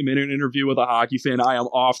I am in an interview with a hockey fan, I am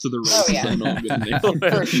off to the races. I know I'm gonna nail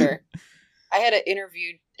it. For sure. I had an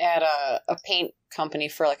interview at a paint company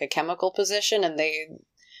for like a chemical position, and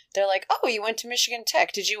they're like, "Oh, you went to Michigan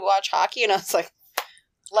Tech. Did you watch hockey?" And I was like,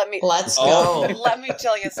 Let's go. Let me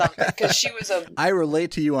tell you something, because she was I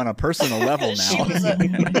relate to you on a personal level now.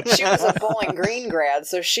 She was a Bowling Green grad,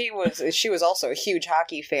 so she was also a huge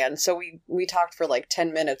hockey fan. So we talked for like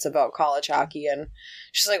 10 minutes about college hockey, and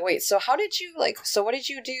she's like, "Wait, so what did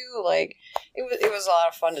you do?" Like, it was a lot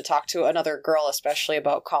of fun to talk to another girl, especially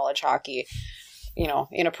about college hockey.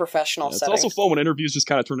 In a professional setting. It's also fun when interviews just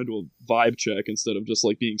kind of turn into a vibe check instead of just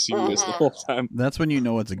like being serious the whole time. That's when you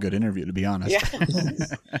know it's a good interview, to be honest. Yeah.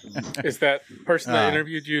 Is that person that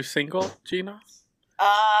interviewed you single, Gina?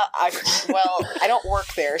 I don't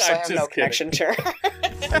work there, so I have no connection to her.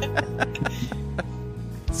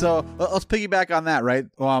 So let's piggyback on that, right?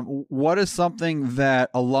 What is something that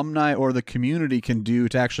alumni or the community can do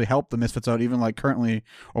to actually help the Misfits out, even like currently,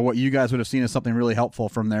 or what you guys would have seen as something really helpful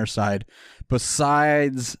from their side,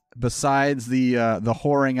 besides the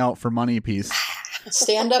whoring out for money piece?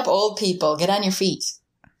 Stand up, old people. Get on your feet.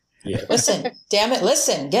 Yeah. Listen, damn it.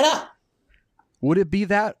 Listen, get up. Would it be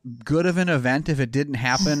that good of an event if it didn't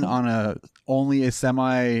happen on only a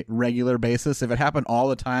semi-regular basis? If it happened all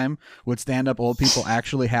the time, would stand-up old people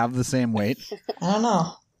actually have the same weight? I don't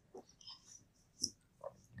know.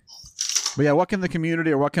 But yeah, what can the community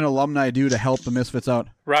or what can alumni do to help the Misfits out?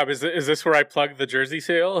 Rob, is this where I plug the jersey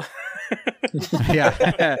sale?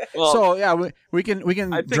 Yeah. Well, so yeah, we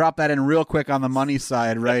can drop that in real quick on the money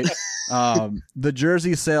side, right? The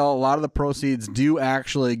jersey sale, a lot of the proceeds do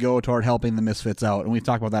actually go toward helping the Misfits out, and we've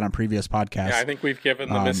talked about that on previous podcasts. Yeah, I think we've given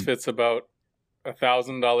the Misfits about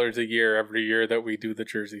 $1,000 a year every year that we do the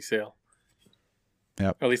jersey sale.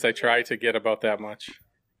 Yep. At least I try to get about that much.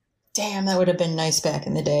 Damn, that would have been nice back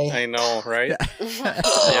in the day. I know, right?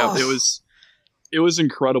 Yeah, it was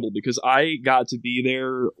incredible because I got to be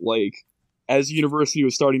there, like, as the university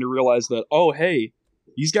was starting to realize that, oh, hey,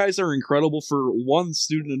 these guys are incredible for, one,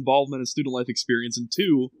 student involvement and student life experience, and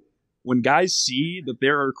two, when guys see that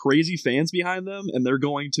there are crazy fans behind them and they're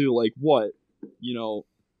going to, like,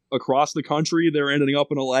 across the country, they're ending up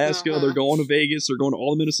in Alaska, they're going to Vegas, they're going to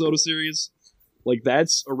all the Minnesota series, like,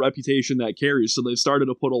 that's a reputation that carries. So they've started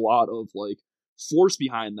to put a lot of, like, force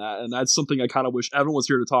behind that, and that's something I kind of wish everyone was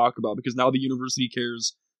here to talk about, because now the university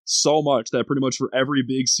cares so much that pretty much for every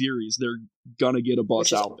big series they're gonna get a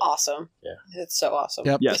bus out. Awesome. Yeah, it's so awesome.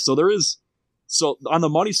 Yep. Yeah, so there is. So on the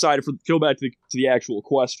money side, go back to the actual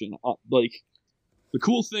question, like, the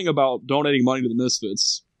cool thing about donating money to the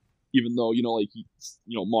Misfits, even though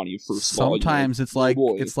money first of all, sometimes it's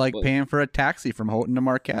like paying for a taxi from Houghton to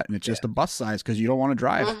Marquette, and it's just a bus size because you don't want to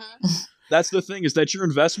drive. That's the thing, is that your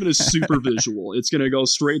investment is super visual. It's going to go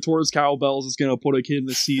straight towards cowbells. It's going to put a kid in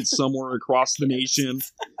the seat somewhere across the nation.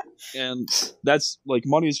 And that's, like,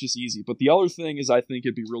 money is just easy. But the other thing is, I think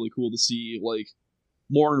it'd be really cool to see, like,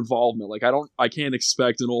 more involvement. Like, I can't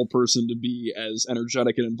expect an old person to be as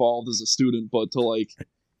energetic and involved as a student, but to, like,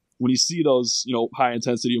 when you see those, high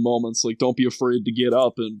intensity moments, like, don't be afraid to get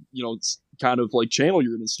up and, kind of, like, channel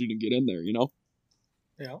your inner student, get in there,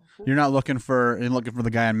 Yeah. You're not looking for the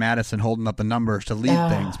guy in Madison holding up the numbers to lead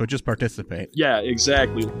things, but just participate. Yeah,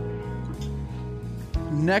 exactly.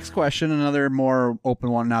 Next question, another more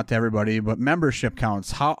open one, not to everybody, but membership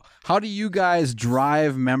counts. How do you guys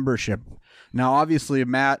drive membership? Now, obviously,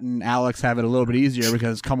 Matt and Alex have it a little bit easier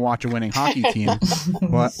because come watch a winning hockey team.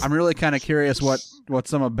 But I'm really kind of curious what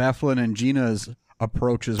some of Bethlyn and Gina's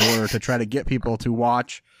approaches were to try to get people to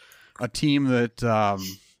watch a team that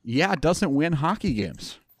doesn't win hockey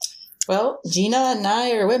games. Well, Gina and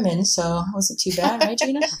I are women, so it wasn't too bad, right,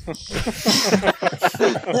 Gina?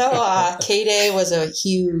 No, K-Day was a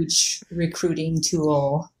huge recruiting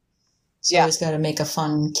tool. So you always got to make a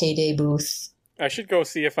fun K-Day booth. I should go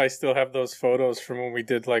see if I still have those photos from when we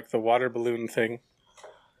did, like, the water balloon thing.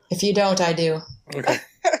 If you don't, I do. Okay.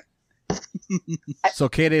 So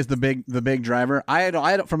K-Day is the big driver. I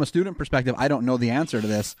don't, from a student perspective, I don't know the answer to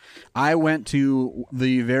this. I went to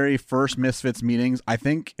the very first Misfits meetings. I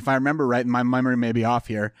think, if I remember right, and my memory may be off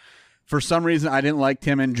here, for some reason I didn't like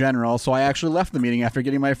Tim in general, so I actually left the meeting after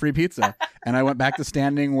getting my free pizza, and I went back to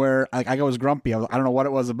standing where I was grumpy. I don't know what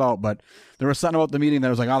it was about, but there was something about the meeting that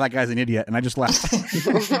was like, oh, that guy's an idiot, and I just left.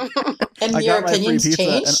 And your opinions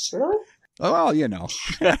changed, really? Well,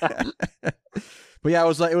 But yeah,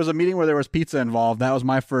 it was a meeting where there was pizza involved. That was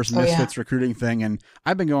my first Misfits recruiting thing, and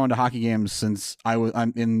I've been going to hockey games since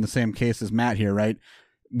I'm in the same case as Matt here, right?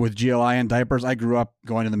 With GLI and diapers, I grew up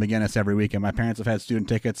going to the McGinnis every weekend. My parents have had student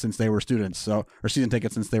tickets since they were students, or season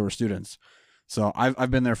tickets since they were students. So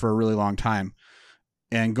I've been there for a really long time.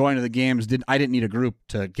 And going to the games, I didn't need a group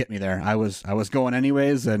to get me there. I was going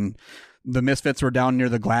anyways, and the Misfits were down near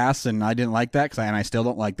the glass, and I didn't like that, and I still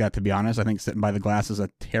don't like that, to be honest. I think sitting by the glass is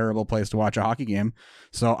a terrible place to watch a hockey game.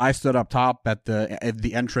 So I stood up top at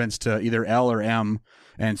the entrance to either L or M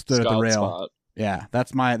and stood at the rail. Spot. Yeah, that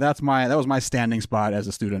was my standing spot as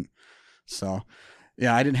a student. So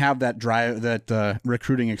yeah, I didn't have that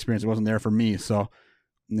recruiting experience. It wasn't there for me, so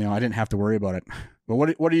I didn't have to worry about it. But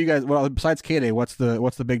what do you guys? Well, besides K-Day, what's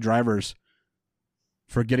the big drivers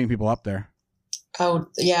for getting people up there? Oh,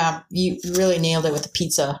 yeah. You really nailed it with the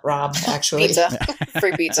pizza, Rob, actually. Pizza.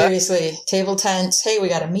 Free pizza. Seriously. Table tents. Hey, we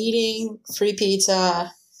got a meeting. Free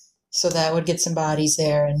pizza. So that would get some bodies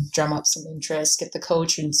there and drum up some interest, get the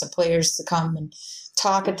coach and some players to come and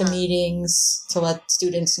talk at the meetings to let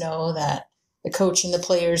students know that the coach and the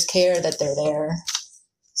players care that they're there.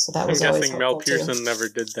 So that was always helpful. I'm guessing Mel Pearson never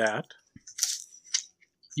did that.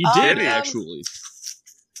 He did, actually.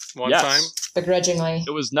 One time? Begrudgingly.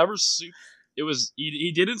 It was never super...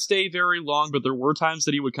 He didn't stay very long, but there were times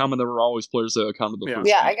that he would come, and there were always players that would come to the first.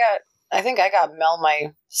 Yeah, I think I got Mel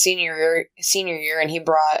my senior year, and he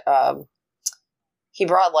brought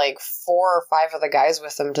like 4 or 5 of the guys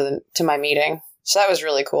with him to my meeting. So that was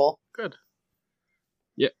really cool. Good.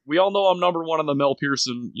 Yeah, we all know I'm number 1 on the Mel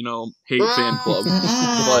Pearson, hate fan club.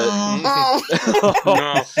 But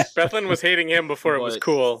no, Bethlyn was hating him before it was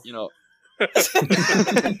cool.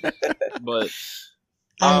 But.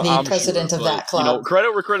 I'm the president of that club.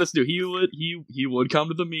 Credit where credit's due. He would come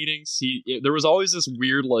to the meetings. There was always this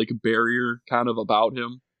weird barrier kind of about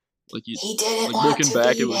him. He didn't want looking to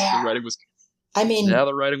back, be it was there. The writing was.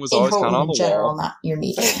 The writing was always kind of on the general, wall. Not your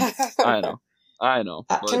meeting. I know.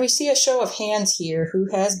 Can we see a show of hands here? Who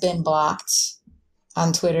has been blocked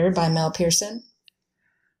on Twitter by Mel Pearson?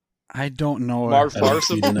 I don't know. Marv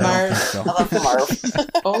Parson.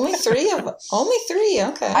 Only three.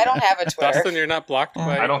 Okay. I don't have a Twitter. Dustin, you're not blocked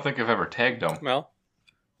by. I don't think I've ever tagged him. Mel.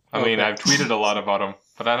 I mean, I've tweeted a lot about him,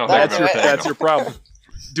 but I don't think I've ever tagged him. That's your problem.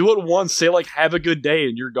 Do it once. Say like, "Have a good day,"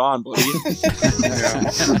 and you're gone, buddy.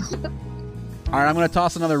 All right, I'm going to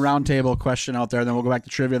toss another roundtable question out there, then we'll go back to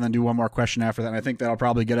trivia, and then do one more question after that. And I think that'll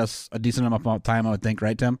probably get us a decent amount of time, I would think,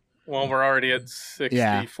 right, Tim? Well, we're already at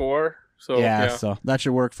 64, so so that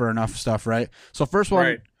should work for enough stuff, right? So first one,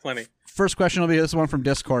 right, plenty. First question will be this one from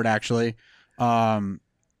Discord, actually. The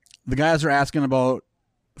guys are asking about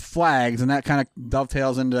flags, and that kind of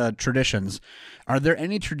dovetails into traditions. Are there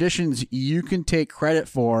any traditions you can take credit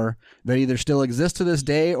for that either still exist to this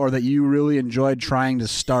day or that you really enjoyed trying to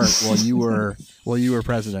start while you were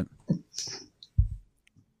president?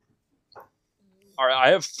 All right, I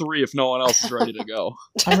have 3 if no one else is ready to go.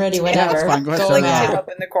 I'm ready whenever. Yeah, fine. Go ahead, Tim up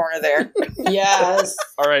in the corner there. Yes.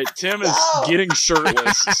 All right, Tim is getting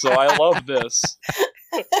shirtless, so I love this.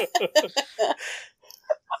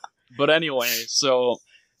 But anyway, so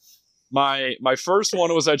my first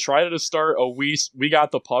one was I tried to start a we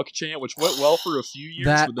got the puck chant, which went well for a few years.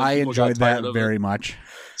 That but then I enjoyed that very it. much.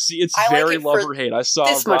 See, it's very love or hate. I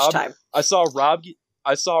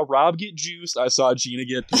saw Rob get juiced. I saw Gina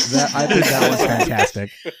get pissed. I think that was fantastic.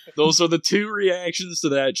 Those are the 2 reactions to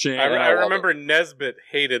that chant. I remember Nesbitt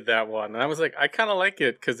hated that one. And I was like, I kind of like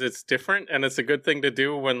it because it's different and it's a good thing to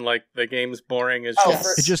do when like the game's boring. It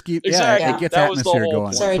just keeps exactly. It gets atmosphere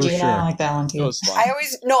going. Sorry, Gina, sure. I like that one too. I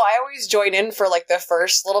always join in for like the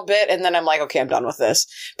first little bit, and then I'm like, okay, I'm done with this.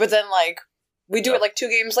 But then like we do it like 2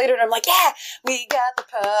 games later, and I'm like, yeah, we got the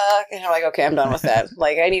puck, and I'm like, okay, I'm done with that.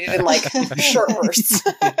 Like I need it in like short bursts.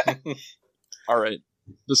 All right.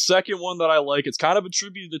 The second one that I like, it's kind of a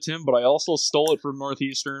tribute to Tim, but I also stole it from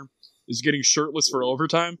Northeastern, is getting shirtless for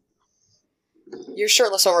overtime. Your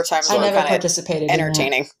shirtless overtime is I never participated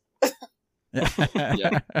entertaining.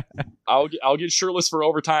 Yeah. I'll get shirtless for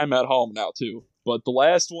overtime at home now too. But the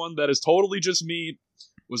last one that is totally just me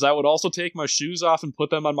was I would also take my shoes off and put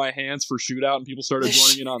them on my hands for shootout, and people started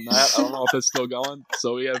joining in on that. I don't know if that's still going.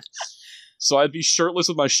 So I'd be shirtless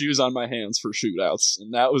with my shoes on my hands for shootouts,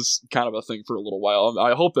 and that was kind of a thing for a little while.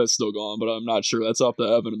 I hope that's still going, but I'm not sure. That's up to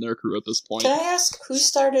Evan and their crew at this point. Can I ask who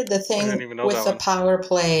started the thing with the power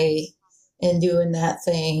play and doing that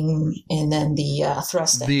thing, and then the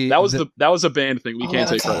thrusting? That was a band thing. We can't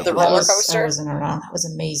take credit. The roller coaster. I wasn't around. That was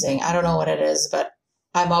amazing. I don't know what it is, but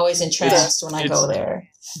I'm always entranced when I go there.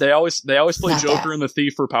 They always play Joker and the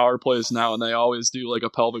Thief for power plays now, and they always do like a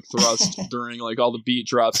pelvic thrust during like all the beat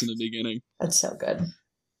drops in the beginning. That's so good.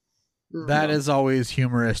 That is always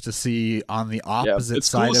humorous to see on the opposite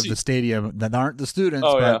side of the stadium that aren't the students,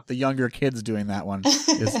 but the younger kids doing that one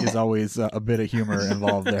is always a bit of humor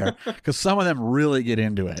involved there, because some of them really get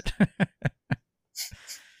into it.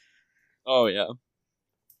 Oh yeah.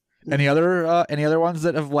 Any other ones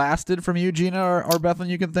that have lasted from you, Gina or Bethlyn,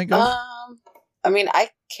 you can think of? I mean, I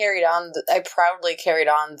proudly carried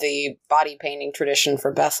on the body painting tradition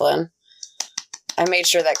for Bethlyn. I made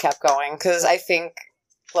sure that kept going because I think,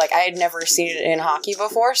 like, I had never seen it in hockey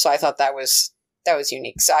before, so I thought that was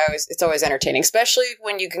unique. So it's always entertaining, especially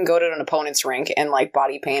when you can go to an opponent's rink and like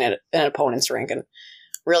body paint at an opponent's rink, and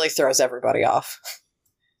really throws everybody off.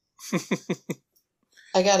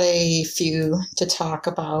 I got a few to talk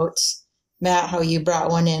about. Matt, how you brought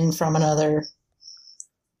one in from another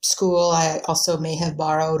school. I also may have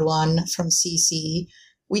borrowed one from CC.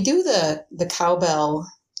 We do the cowbell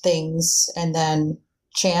things and then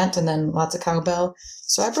chant and then lots of cowbell.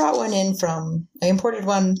 So I brought one in I imported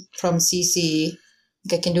one from CC. I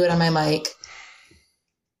think I can do it on my mic.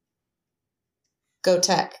 Go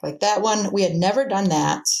Tech. Like that one, we had never done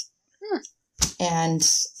that. And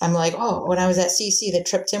I'm like, oh, when I was at CC, the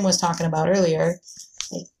trip Tim was talking about earlier,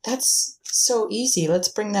 like, that's so easy. Let's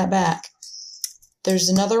bring that back. There's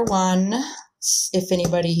another one, if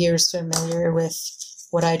anybody here is familiar with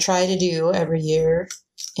what I try to do every year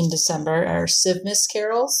in December, are Sivmas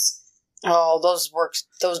carols. Oh, those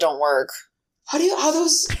don't work. How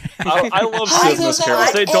those? I love Sivmas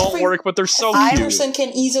carols. They don't work, but they're so cute. Iverson can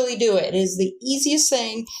easily do it. It is the easiest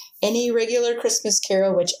thing. Any regular Christmas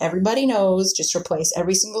carol, which everybody knows, just replace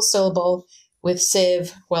every single syllable with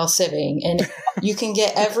sieve while sieving. And you can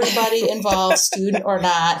get everybody involved, student or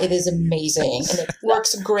not. It is amazing. And it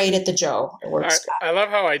works great at the Joe. It works I love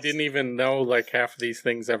how I didn't even know like half of these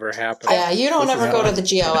things ever happened. Yeah, you don't ever go to the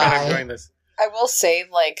GLI. I'm enjoying this. I will say,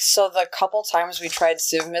 like, so the couple times we tried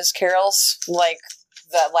Sivmas carols, like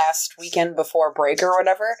that last weekend before break or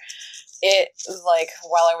whatever, it, like,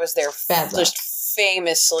 while I was there, just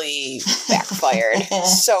famously backfired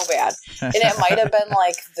so bad. And it might have been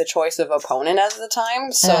like the choice of opponent at the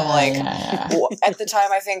time. So at the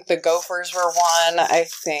time, I think the Gophers were one. I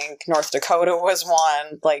think North Dakota was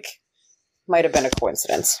one. Like, might have been a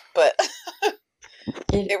coincidence. But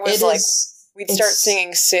it was we'd start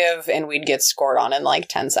singing Civ and we'd get scored on in like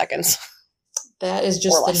 10 seconds. That is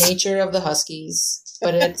just the nature of the Huskies.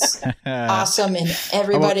 But it's awesome and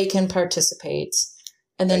everybody can participate.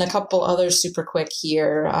 And then a couple others super quick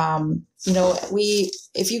here.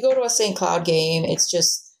 If you go to a St. Cloud game, it's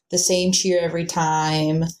just the same cheer every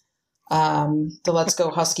time. The Let's Go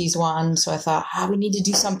Huskies one. So I thought, we need to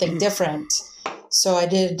do something different. So I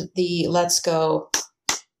did the Let's Go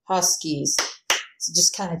Huskies. So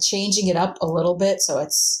just kind of changing it up a little bit. So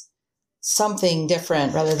it's something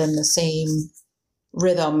different rather than the same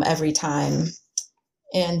rhythm every time.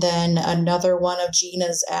 And then another one of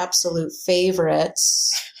Gina's absolute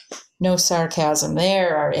favorites. No sarcasm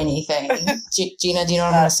there or anything. Gina, do you know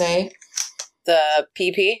what I'm going to say? The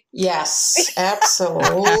PP? Yes,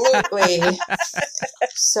 absolutely.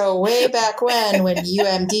 So way back when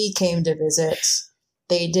UMD came to visit,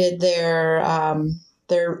 they did their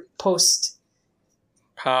post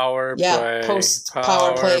power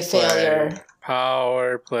play failure.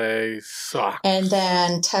 Power play sucks. And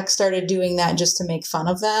then Tech started doing that just to make fun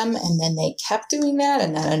of them, and then they kept doing that,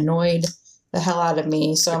 and that annoyed the hell out of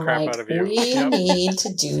me. So I'm like, we need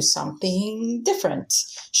to do something different.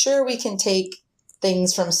 Sure, we can take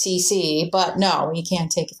things from CC, but no, we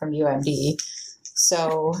can't take it from UMD.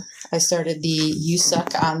 So I started the "You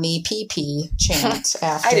Suck on Me PP" chant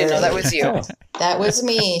after. I didn't know that was you. That was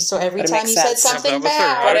me. So every time you said something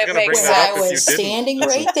bad, I was standing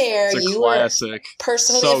right there. You were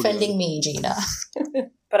personally offending me, Gina.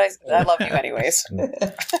 But I love you anyways.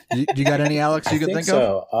 Do you got any, Alex, you could think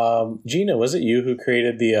of? Gina, was it you who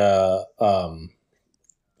created the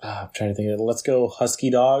I'm trying to think of it. Let's Go Husky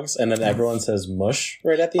Dogs, and then everyone says mush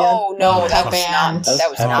right at the end. Oh no, that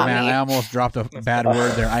was not me. I almost dropped a bad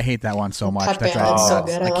word there. I hate that one so much. That's so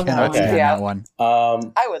good. I love that one.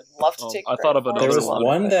 I would love to take. I thought of another. There was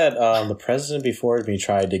one that the president before me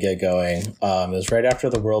tried to get going. It was right after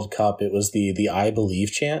the World Cup. It was the "I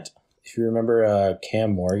Believe" chant. If you remember,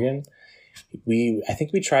 Cam Morgan. I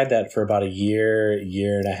think we tried that for about a year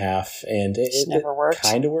and a half, and it never worked.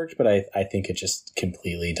 Kind of worked, but I think it just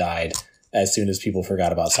completely died as soon as people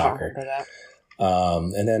forgot about soccer.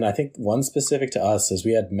 And then I think one specific to us is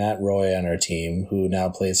we had Matt Roy on our team, who now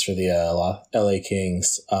plays for the LA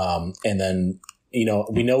Kings. And then,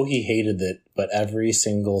 we know he hated it, but every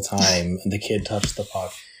single time the kid touched the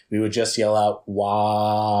puck, we would just yell out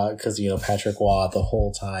 "Wah," because Patrick Waugh the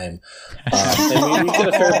whole time, and we did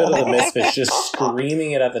a fair bit of the Misfits, just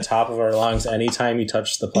screaming it at the top of our lungs anytime he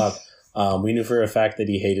touched the puck. We knew for a fact that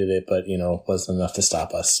he hated it, but wasn't enough to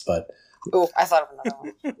stop us. But I thought of another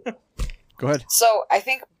one. Go ahead. So I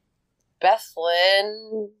think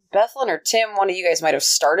Bethlyn or Tim, one of you guys might have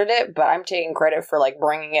started it, but I'm taking credit for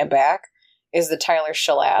bringing it back. Is the Tyler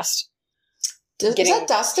Shalast? Is that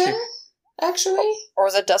Dustin? Actually, or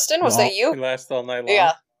was it Dustin? Was that you? He lasts all night long.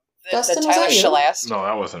 Yeah, Dustin, the Tyler Shalast. No,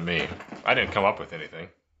 that wasn't me. I didn't come up with anything.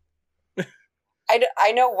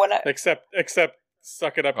 I know when except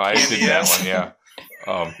suck it up. I did that one. Yeah.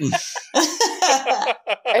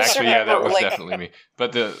 Actually, that was definitely me.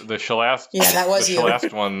 But the Shalast, that was the you.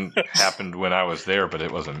 Shalast one happened when I was there, but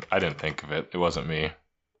it wasn't. I didn't think of it. It wasn't me.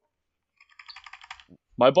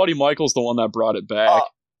 My buddy Michael's the one that brought it back.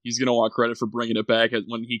 He's going to want credit for bringing it back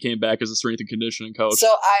when he came back as a strength and conditioning coach.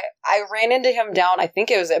 So I ran into him down, I think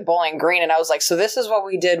it was at Bowling Green, and I was like, so this is what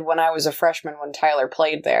we did when I was a freshman when Tyler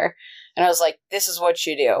played there. And I was like, this is what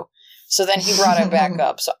you do. So then he brought it back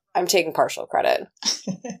up. So I'm taking partial credit.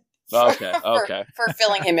 For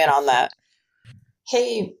filling him in on that.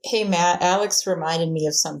 Hey, Matt, Alex reminded me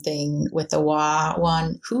of something with the Wah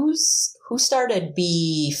one. Who started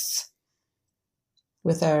beef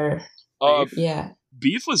with our...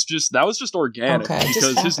 Beef was just organic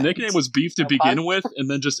because his nickname was Beef to begin with, and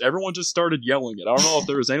then everyone just started yelling it. I don't know if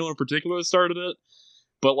there was anyone in particular that started it,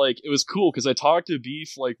 but it was cool because I talked to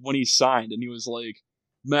Beef when he signed, and he was like,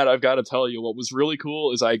 "Matt, I've got to tell you, what was really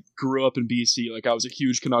cool is I grew up in BC. I was a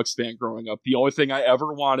huge Canucks fan growing up. The only thing I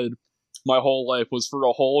ever wanted my whole life was for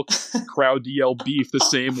a whole crowd to yell Beef the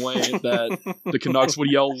same way that the Canucks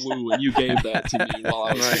would yell Woo, and you gave that to me while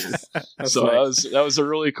I was here. So nice. that was a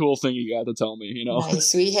really cool thing you got to tell me,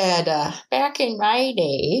 Nice. We had, back in my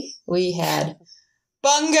day, we had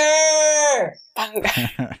Bunger!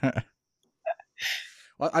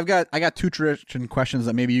 Well, I got two tradition questions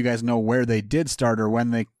that maybe you guys know where they did start or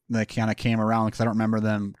when they kind of came around, because I don't remember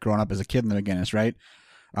them growing up as a kid in the McGinnis, right?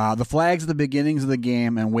 The flags at the beginnings of the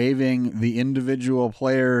game and waving the individual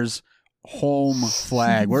player's home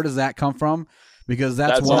flag. Where does that come from? Because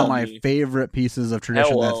that's one of my favorite pieces of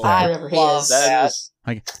tradition. Hello. I love that.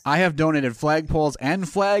 Like, I have donated flagpoles and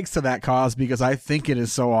flags to that cause because I think it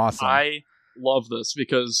is so awesome. I love this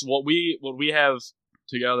because what we have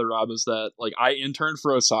together, Rob, is that like I interned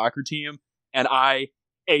for a soccer team and I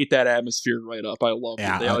ate that atmosphere right up. I loved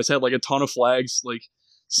it. They always had like a ton of flags. Like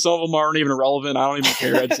some of them aren't even relevant. I don't even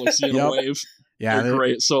care. I just like seeing a wave. Yeah, they're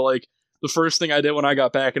great. So like the first thing I did when I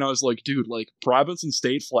got back, and I was like, dude, like province and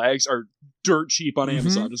state flags are dirt cheap on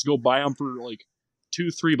Amazon. Just go buy them for like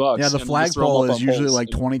 $2-3. Yeah, the flagpole is usually like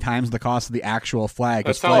 20 times the cost of the actual flag.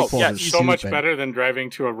 That's so much better than driving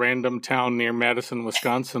to a random town near Madison,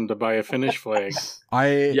 Wisconsin to buy a Finnish flag.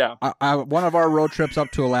 One of our road trips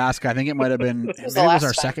up to Alaska, I think it might have been, maybe it was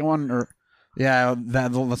our second one, or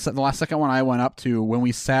the last second one I went up to, when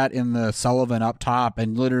we sat in the Sullivan up top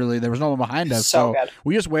and literally there was no one behind us, so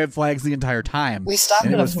we just waved flags the entire time. We stopped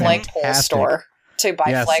at a flagpole store to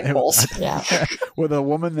buy flagpoles. With a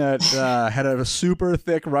woman that had a super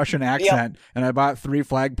thick Russian accent, and I bought 3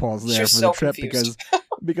 flagpoles there for the trip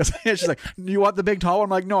because she's like, "You want the big tall one?"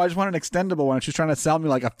 I'm like, "No, I just want an extendable one." And she's trying to sell me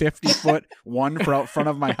like a 50-foot one for out front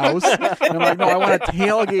of my house, and I'm like, "No, I want a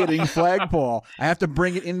tailgating flagpole. I have to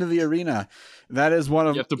bring it into the arena." That is one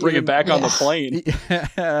of you have to bring it back on the plane.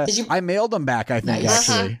 I mailed them back. I think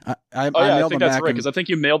actually, I think that's right because I think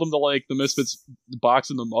you mailed them to like the Misfits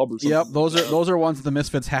box in the Mub or something. Yep, those are ones the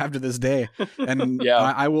Misfits have to this day, and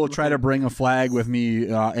I will try to bring a flag with me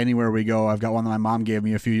anywhere we go. I've got one that my mom gave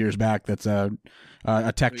me a few years back. That's a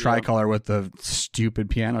tech tricolor with the stupid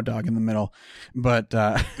piano dog in the middle. But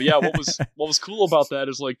yeah, what was cool about that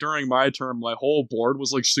is like during my term, my whole board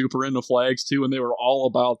was like super into flags too, and they were all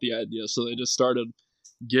about the idea. So they just started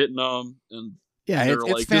getting them, and they were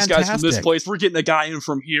like, "This guy's from this place. We're getting a guy in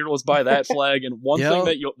from here. Let's buy that flag." And one thing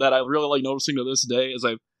that I really like noticing to this day is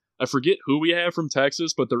I forget who we have from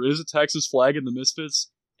Texas, but there is a Texas flag in the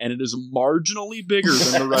Misfits. And it is marginally bigger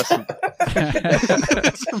than the rest of them.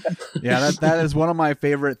 Yeah, that is one of my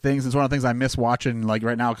favorite things. It's one of the things I miss watching, like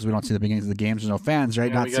right now, because we don't see the beginnings of the games. There's no fans,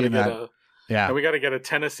 right? Not seeing that. We got to get a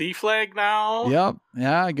Tennessee flag now. Yep.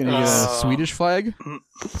 Yeah, gonna get a Swedish flag.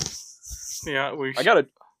 Yeah, I'm gonna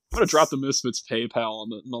drop the Misfits PayPal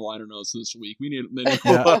in the liner notes this week. They need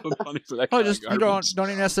a lot of money for that. You don't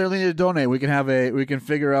even necessarily need to donate. We can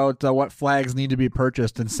figure out what flags need to be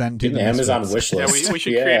purchased and send to the Amazon wish list. Yeah, we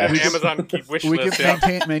should create an Amazon wish list. We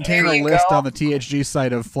can maintain a list on the THG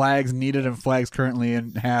site of flags needed and flags currently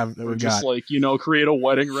and have that we've just got. Create a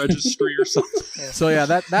wedding registry or something. So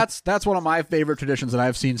yeah, that's one of my favorite traditions that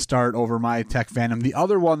I've seen start over my tech fandom. The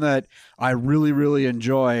other one that I really, really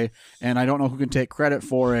enjoy, and I don't know who can take credit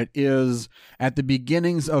for it, is at the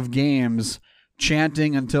beginnings of games,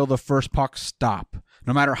 chanting until the first puck stop.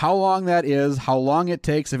 No matter how long that is, how long it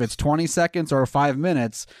takes, if it's 20 seconds or 5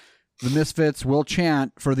 minutes, the Misfits will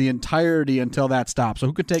chant for the entirety until that stops. So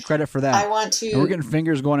who could take credit for that? I want to... And we're getting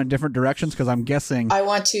fingers going in different directions because I'm guessing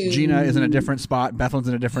Gina is in a different spot. Bethlyn's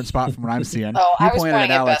in a different spot from what I'm seeing. I was pointing at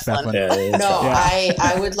Alex, Bethlyn.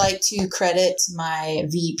 I would like to credit my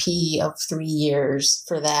VP of 3 years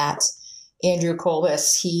for that. Andrew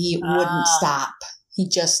Colbus, he wouldn't stop. He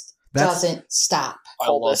just doesn't stop. I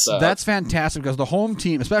love that. That's fantastic because the home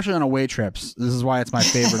team, especially on away trips, this is why it's my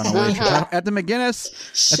favorite on away trips. At the McGinnis,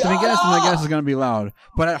 the McGinnis is going to be loud.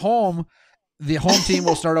 But at home, the home team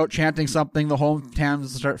will start out chanting something. The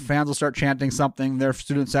fans will start chanting something. Their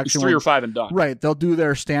student section, it's 3 or 5 and done. Right, they'll do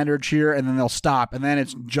their standard cheer and then they'll stop, and then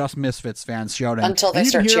it's just Misfits fans shouting until they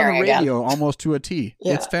start cheering on the radio again. Almost to a T.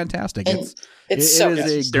 Yeah. It's fantastic. It's so good.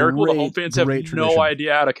 It's hysterical. The home fans have no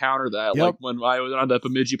idea how to counter that. Yep. Like when I was on that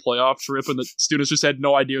Bemidji playoff trip and the students just had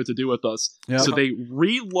no idea what to do with us. Yep. So they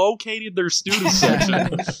relocated their student section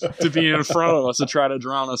to be in front of us to try to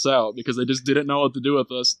drown us out because they just didn't know what to do with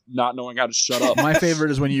us, not knowing how to shut up. My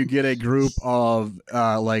favorite is when you get a group of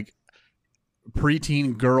like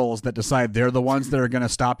preteen girls that decide they're the ones that are going to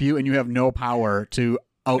stop you and you have no power to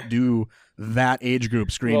outdo that age group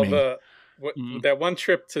screaming. Well, that one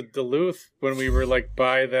trip to Duluth when we were like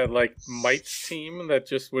by that like Mites team that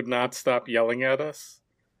just would not stop yelling at us.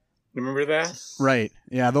 Remember that? Right.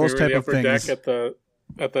 Yeah, those type of things. Deck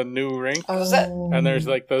at the new rink. Oh. And there's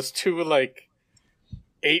like those 2 like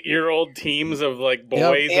 8-year-old teams of like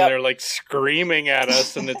boys and they're like screaming at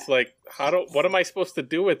us and it's like what am I supposed to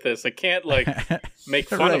do with this? I can't like make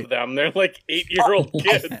fun of them. They're like 8-year-old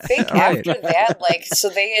kids. I think after that, so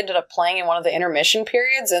they ended up playing in one of the intermission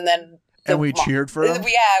periods and then And we cheered for them?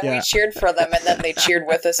 Yeah, we cheered for them, and then they cheered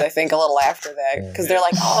with us, I think, a little after that. Because they're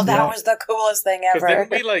like, oh, that was the coolest thing ever.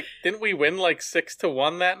 Didn't we win like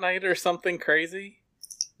 6-1 that night or something crazy?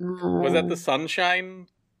 Was that the Sunshine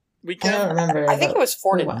weekend? I don't remember. I think it was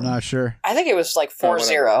 4-1. I'm not sure. I think it was like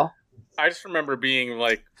 4-0. I just remember being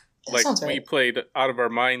like we right. played out of our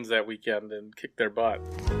minds that weekend and kicked their butt.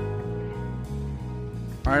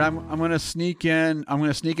 All right, I'm going to sneak in. I'm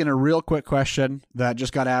going to sneak in a real quick question that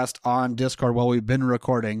just got asked on Discord while we've been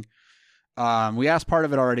recording. We asked part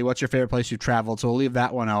of it already. What's your favorite place you've traveled? So we'll leave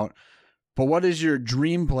that one out. But what is your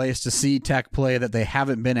dream place to see Tech play that they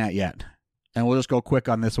haven't been at yet? And we'll just go quick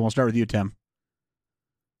on this, and we'll start with you, Tim.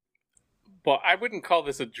 Well, I wouldn't call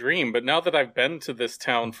this a dream, but now that I've been to this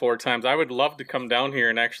town 4 times, I would love to come down here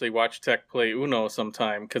and actually watch Tech play Uno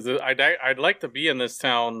sometime, because I'd like to be in this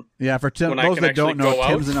town. Yeah, for Tim, those that don't know,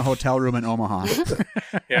 Tim's in a hotel room in Omaha.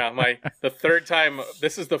 Yeah, the third time.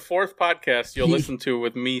 This is the 4th podcast you'll listen to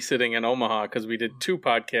with me sitting in Omaha, because we did 2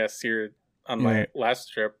 podcasts here on my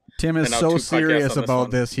last trip. Tim is so serious about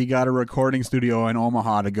this. He got a recording studio in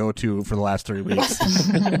Omaha to go to for the last 3 weeks.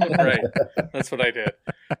 Right, that's what I did.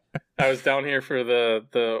 I was down here for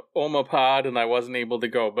the Oma pod, and I wasn't able to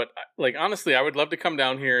go. But like honestly, I would love to come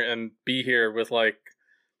down here and be here with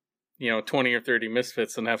 20 or 30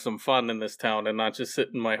 misfits and have some fun in this town, and not just sit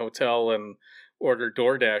in my hotel and order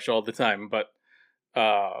DoorDash all the time. But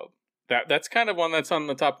that's kind of one that's on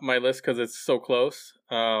the top of my list because it's so close.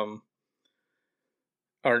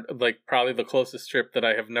 Or like probably the closest trip that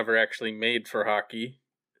I have never actually made for hockey.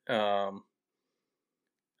 And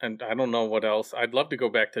I don't know what else. I'd love to go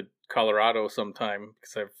back to Colorado sometime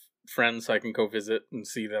because I have friends I can go visit and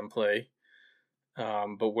see them play.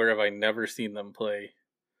 But where have I never seen them play?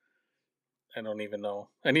 I don't even know.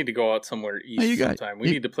 I need to go out somewhere east sometime.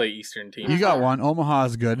 We need to play Eastern teams. You got one. Omaha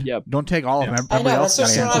is good. Yep. Don't take all of them. I know, that's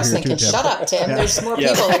just what I was thinking. Shut up, Tim. Yeah. There's more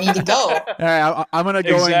people that need to go. All right, I'm going to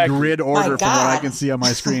go in grid order from what I can see on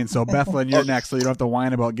my screen. So, Bethlyn, you're next, so you don't have to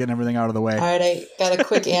whine about getting everything out of the way. All right, I got a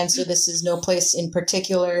quick answer. This is no place in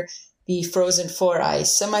particular. The Frozen 4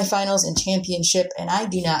 Ice semifinals and championship, and I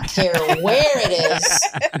do not care where it is.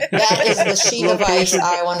 That is the sheet of ice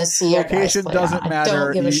I want to see. Location doesn't matter. I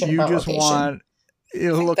don't give a shit about location.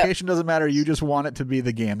 Location doesn't matter. You just want it to be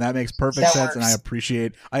the game. That makes perfect sense, and I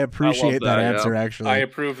appreciate that answer. Actually, I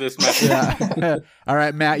approve this message. Yeah. All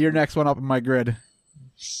right, Matt, your next one up on my grid.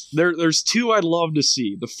 There's 2 I'd love to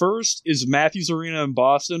see. The first is Matthews Arena in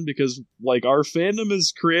Boston, because like our fandom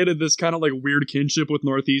has created this kind of like weird kinship with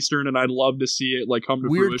Northeastern, and I'd love to see it like come to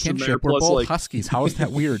weird fruition kinship. there. We're Plus, both like, Huskies. How is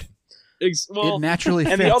that weird? It naturally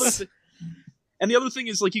fits. And the other thing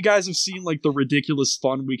is, like, you guys have seen like the ridiculous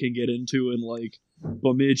fun we can get into in like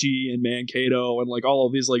Bemidji and Mankato and like all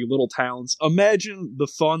of these like little towns. Imagine the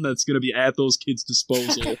fun that's going to be at those kids'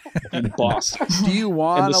 disposal in Boston. Do you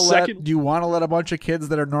want to let a bunch of kids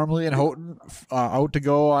that are normally in Houghton out to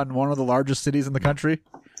go on one of the largest cities in the country?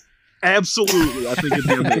 Absolutely, I think it'd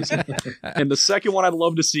be amazing. And the second one I'd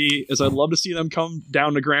love to see is I'd love to see them come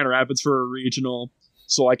down to Grand Rapids for a regional,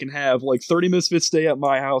 so I can have like 30 Misfits stay at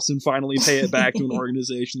my house and finally pay it back to an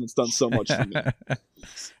organization that's done so much for me.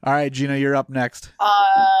 All right, Gina, you're up next.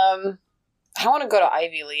 I want to go to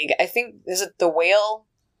Ivy League. I think, is it the Whale?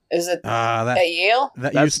 Is it at Yale?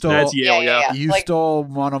 That's Yale, yeah. You stole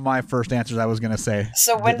one of my first answers I was going to say.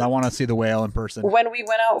 So I want to see the Whale in person. When we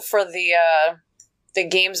went out for the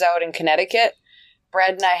games out in Connecticut,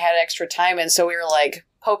 Brad and I had extra time, and so we were like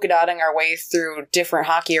polka dotting our way through different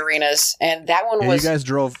hockey arenas, and that one was...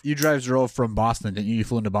 You guys drove from Boston, didn't you? You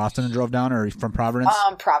flew into Boston and drove down, or from Providence?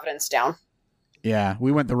 Providence down. Yeah,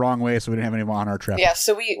 we went the wrong way, so we didn't have anyone on our trip. Yeah,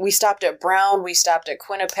 so we stopped at Brown, we stopped at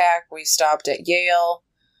Quinnipiac, we stopped at Yale,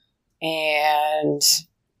 and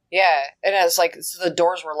yeah, and it was like, so the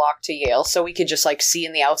doors were locked to Yale, so we could just like see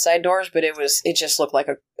in the outside doors, but it just looked like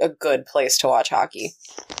a good place to watch hockey.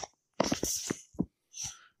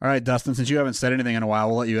 All right, Dustin, since you haven't said anything in a while,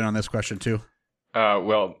 we'll let you in on this question too.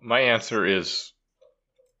 Well, my answer is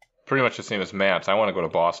pretty much the same as Matt's. I want to go to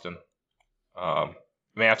Boston.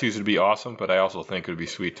 Matthews would be awesome, but I also think it would be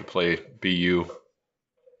sweet to play BU.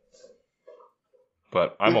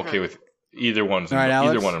 But I'm okay with either one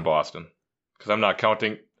in Boston, because I'm not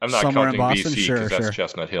counting BC because that's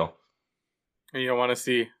Chestnut Hill. You don't want to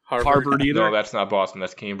see Harvard either? No, that's not Boston.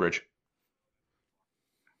 That's Cambridge.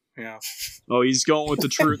 Yeah. Oh, he's going with the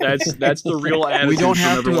truth. That's the real attitude. We don't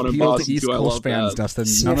have to appeal to East Coast fans, Dustin.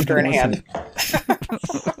 Snifter in hand.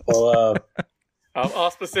 Well,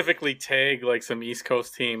 I'll specifically tag like some East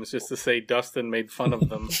Coast teams just to say Dustin made fun of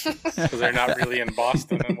them because they're not really in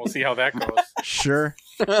Boston, and we'll see how that goes. Sure.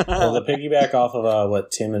 Well, to piggyback off of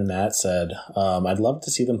what Tim and Matt said, I'd love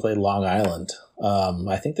to see them play Long Island.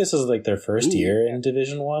 I think this is like their first year in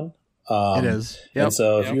Division One. It is. Yep. And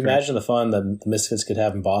so if you imagine the fun that the Misfits could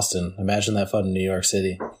have in Boston, imagine that fun in New York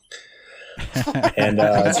City. And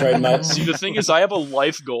it's right in my... See, the thing is, I have a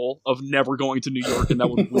life goal of never going to New York, and that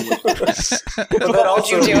would ruin it. But that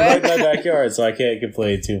also would be right in my backyard, so I can't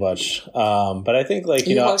complain too much. But I think, like,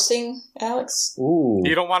 you know... Are you hosting, Alex? Ooh.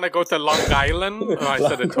 You don't want to go to Long Island? Oh, I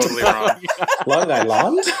said it totally wrong. Long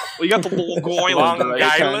Island? Well, you got the Long Island, Long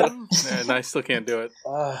Island? And I still can't do it.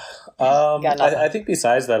 I think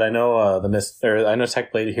besides that, I know I know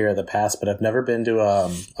Tech played here in the past, but I've never been to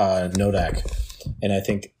Nodak, and I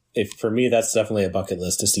think for me that's definitely a bucket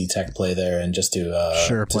list to see Tech play there and just to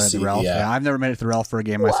play at the Ralph. Yeah, I've never made it to the Ralph for a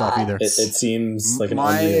game myself either. It seems like an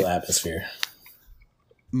unreal atmosphere.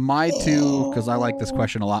 My two, because I like this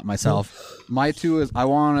question a lot myself. My two is I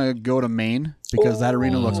want to go to Maine because that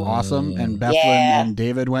arena looks awesome, and Bethlin and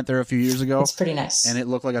David went there a few years ago. It's pretty nice, and it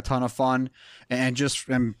looked like a ton of fun. And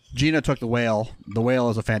Gina took the Whale. The Whale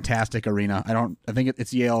is a fantastic arena. I think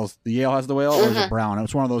it's Yale's. The Yale has the Whale, or is it Brown?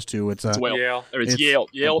 It's one of those two. It's Whale. Yale. It's Yale.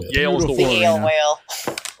 Yale's the Yale Whale.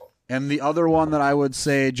 And the other one that I would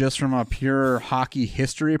say, just from a pure hockey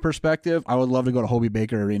history perspective, I would love to go to Hobie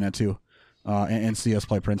Baker Arena too, and see us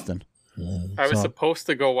play Princeton. I was supposed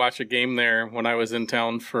to go watch a game there when I was in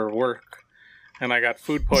town for work, and I got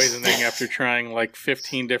food poisoning after trying like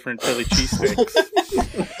 15 different Philly cheesesteaks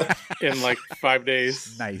in like 5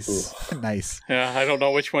 days. Nice. Yeah, I don't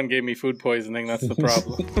know which one gave me food poisoning. That's the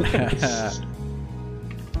problem.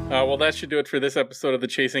 Well, that should do it for this episode of the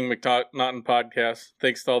Chasing McNaughton podcast.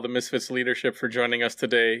 Thanks to all the Misfits leadership for joining us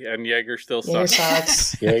today, and Jaeger still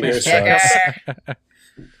sucks. Jaeger sucks.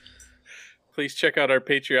 Please check out our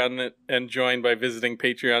Patreon and join by visiting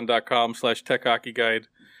patreon.com/techhockeyguide.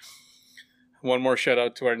 One more shout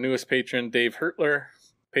out to our newest patron, Dave Hertler,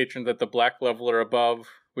 patrons at the black level or above,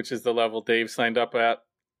 which is the level Dave signed up at.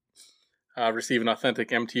 Receive an authentic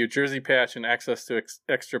MTU jersey patch and access to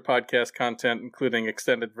extra podcast content, including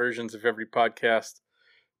extended versions of every podcast.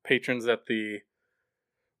 Patrons at the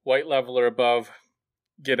white level or above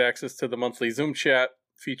get access to the monthly Zoom chat,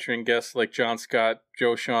 featuring guests like John Scott,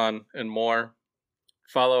 Joe Sean, and more.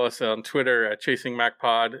 Follow us on Twitter at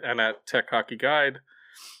ChasingMacPod and at Tech Hockey Guide.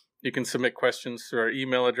 You can submit questions through our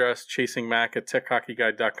email address,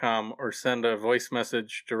 chasingmac@techhockeyguide.com, or send a voice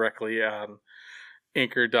message directly on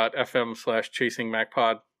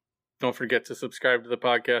anchor.fm/ChasingMacPod. Don't forget to subscribe to the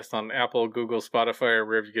podcast on Apple, Google, Spotify, or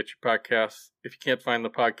wherever you get your podcasts. If you can't find the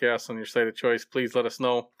podcast on your site of choice, please let us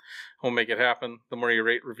know. We'll make it happen. The more you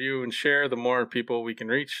rate, review, and share, the more people we can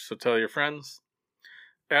reach, so tell your friends.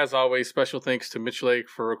 As always, special thanks to Mitch Lake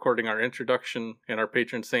for recording our introduction, and our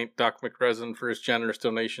patron saint, Doc McResin, for his generous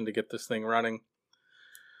donation to get this thing running.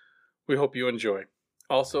 We hope you enjoy.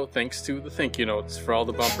 Also, thanks to the thank you notes for all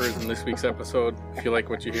the bumpers in this week's episode. If you like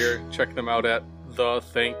what you hear, check them out at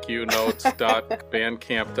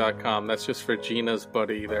thethankyounotes.bandcamp.com. That's just for Gina's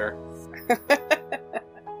buddy there.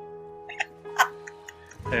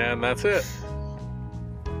 And that's it.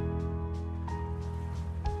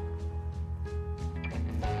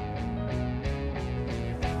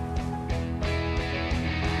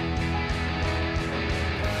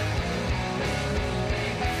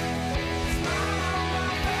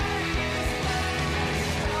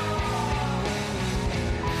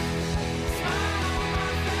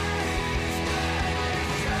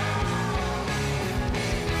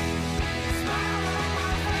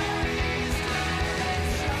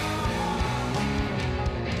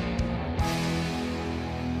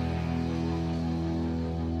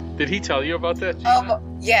 Did he tell you about that, Gina?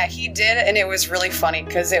 Yeah, he did, and it was really funny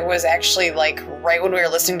because it was actually like right when we were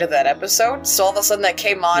listening to that episode. So all of a sudden that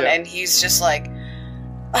came on, and he's just like,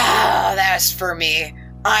 that's for me.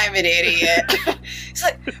 I'm an idiot. He's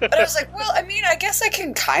like, but I was like, well, I mean, I guess I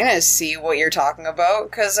can kind of see what you're talking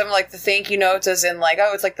about because I'm like the thank you notes, as in like,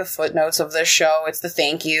 oh, it's like the footnotes of the show. It's the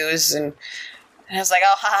thank yous, and I was like,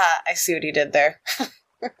 oh, haha, I see what he did there.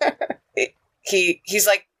 He's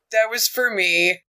like, that was for me.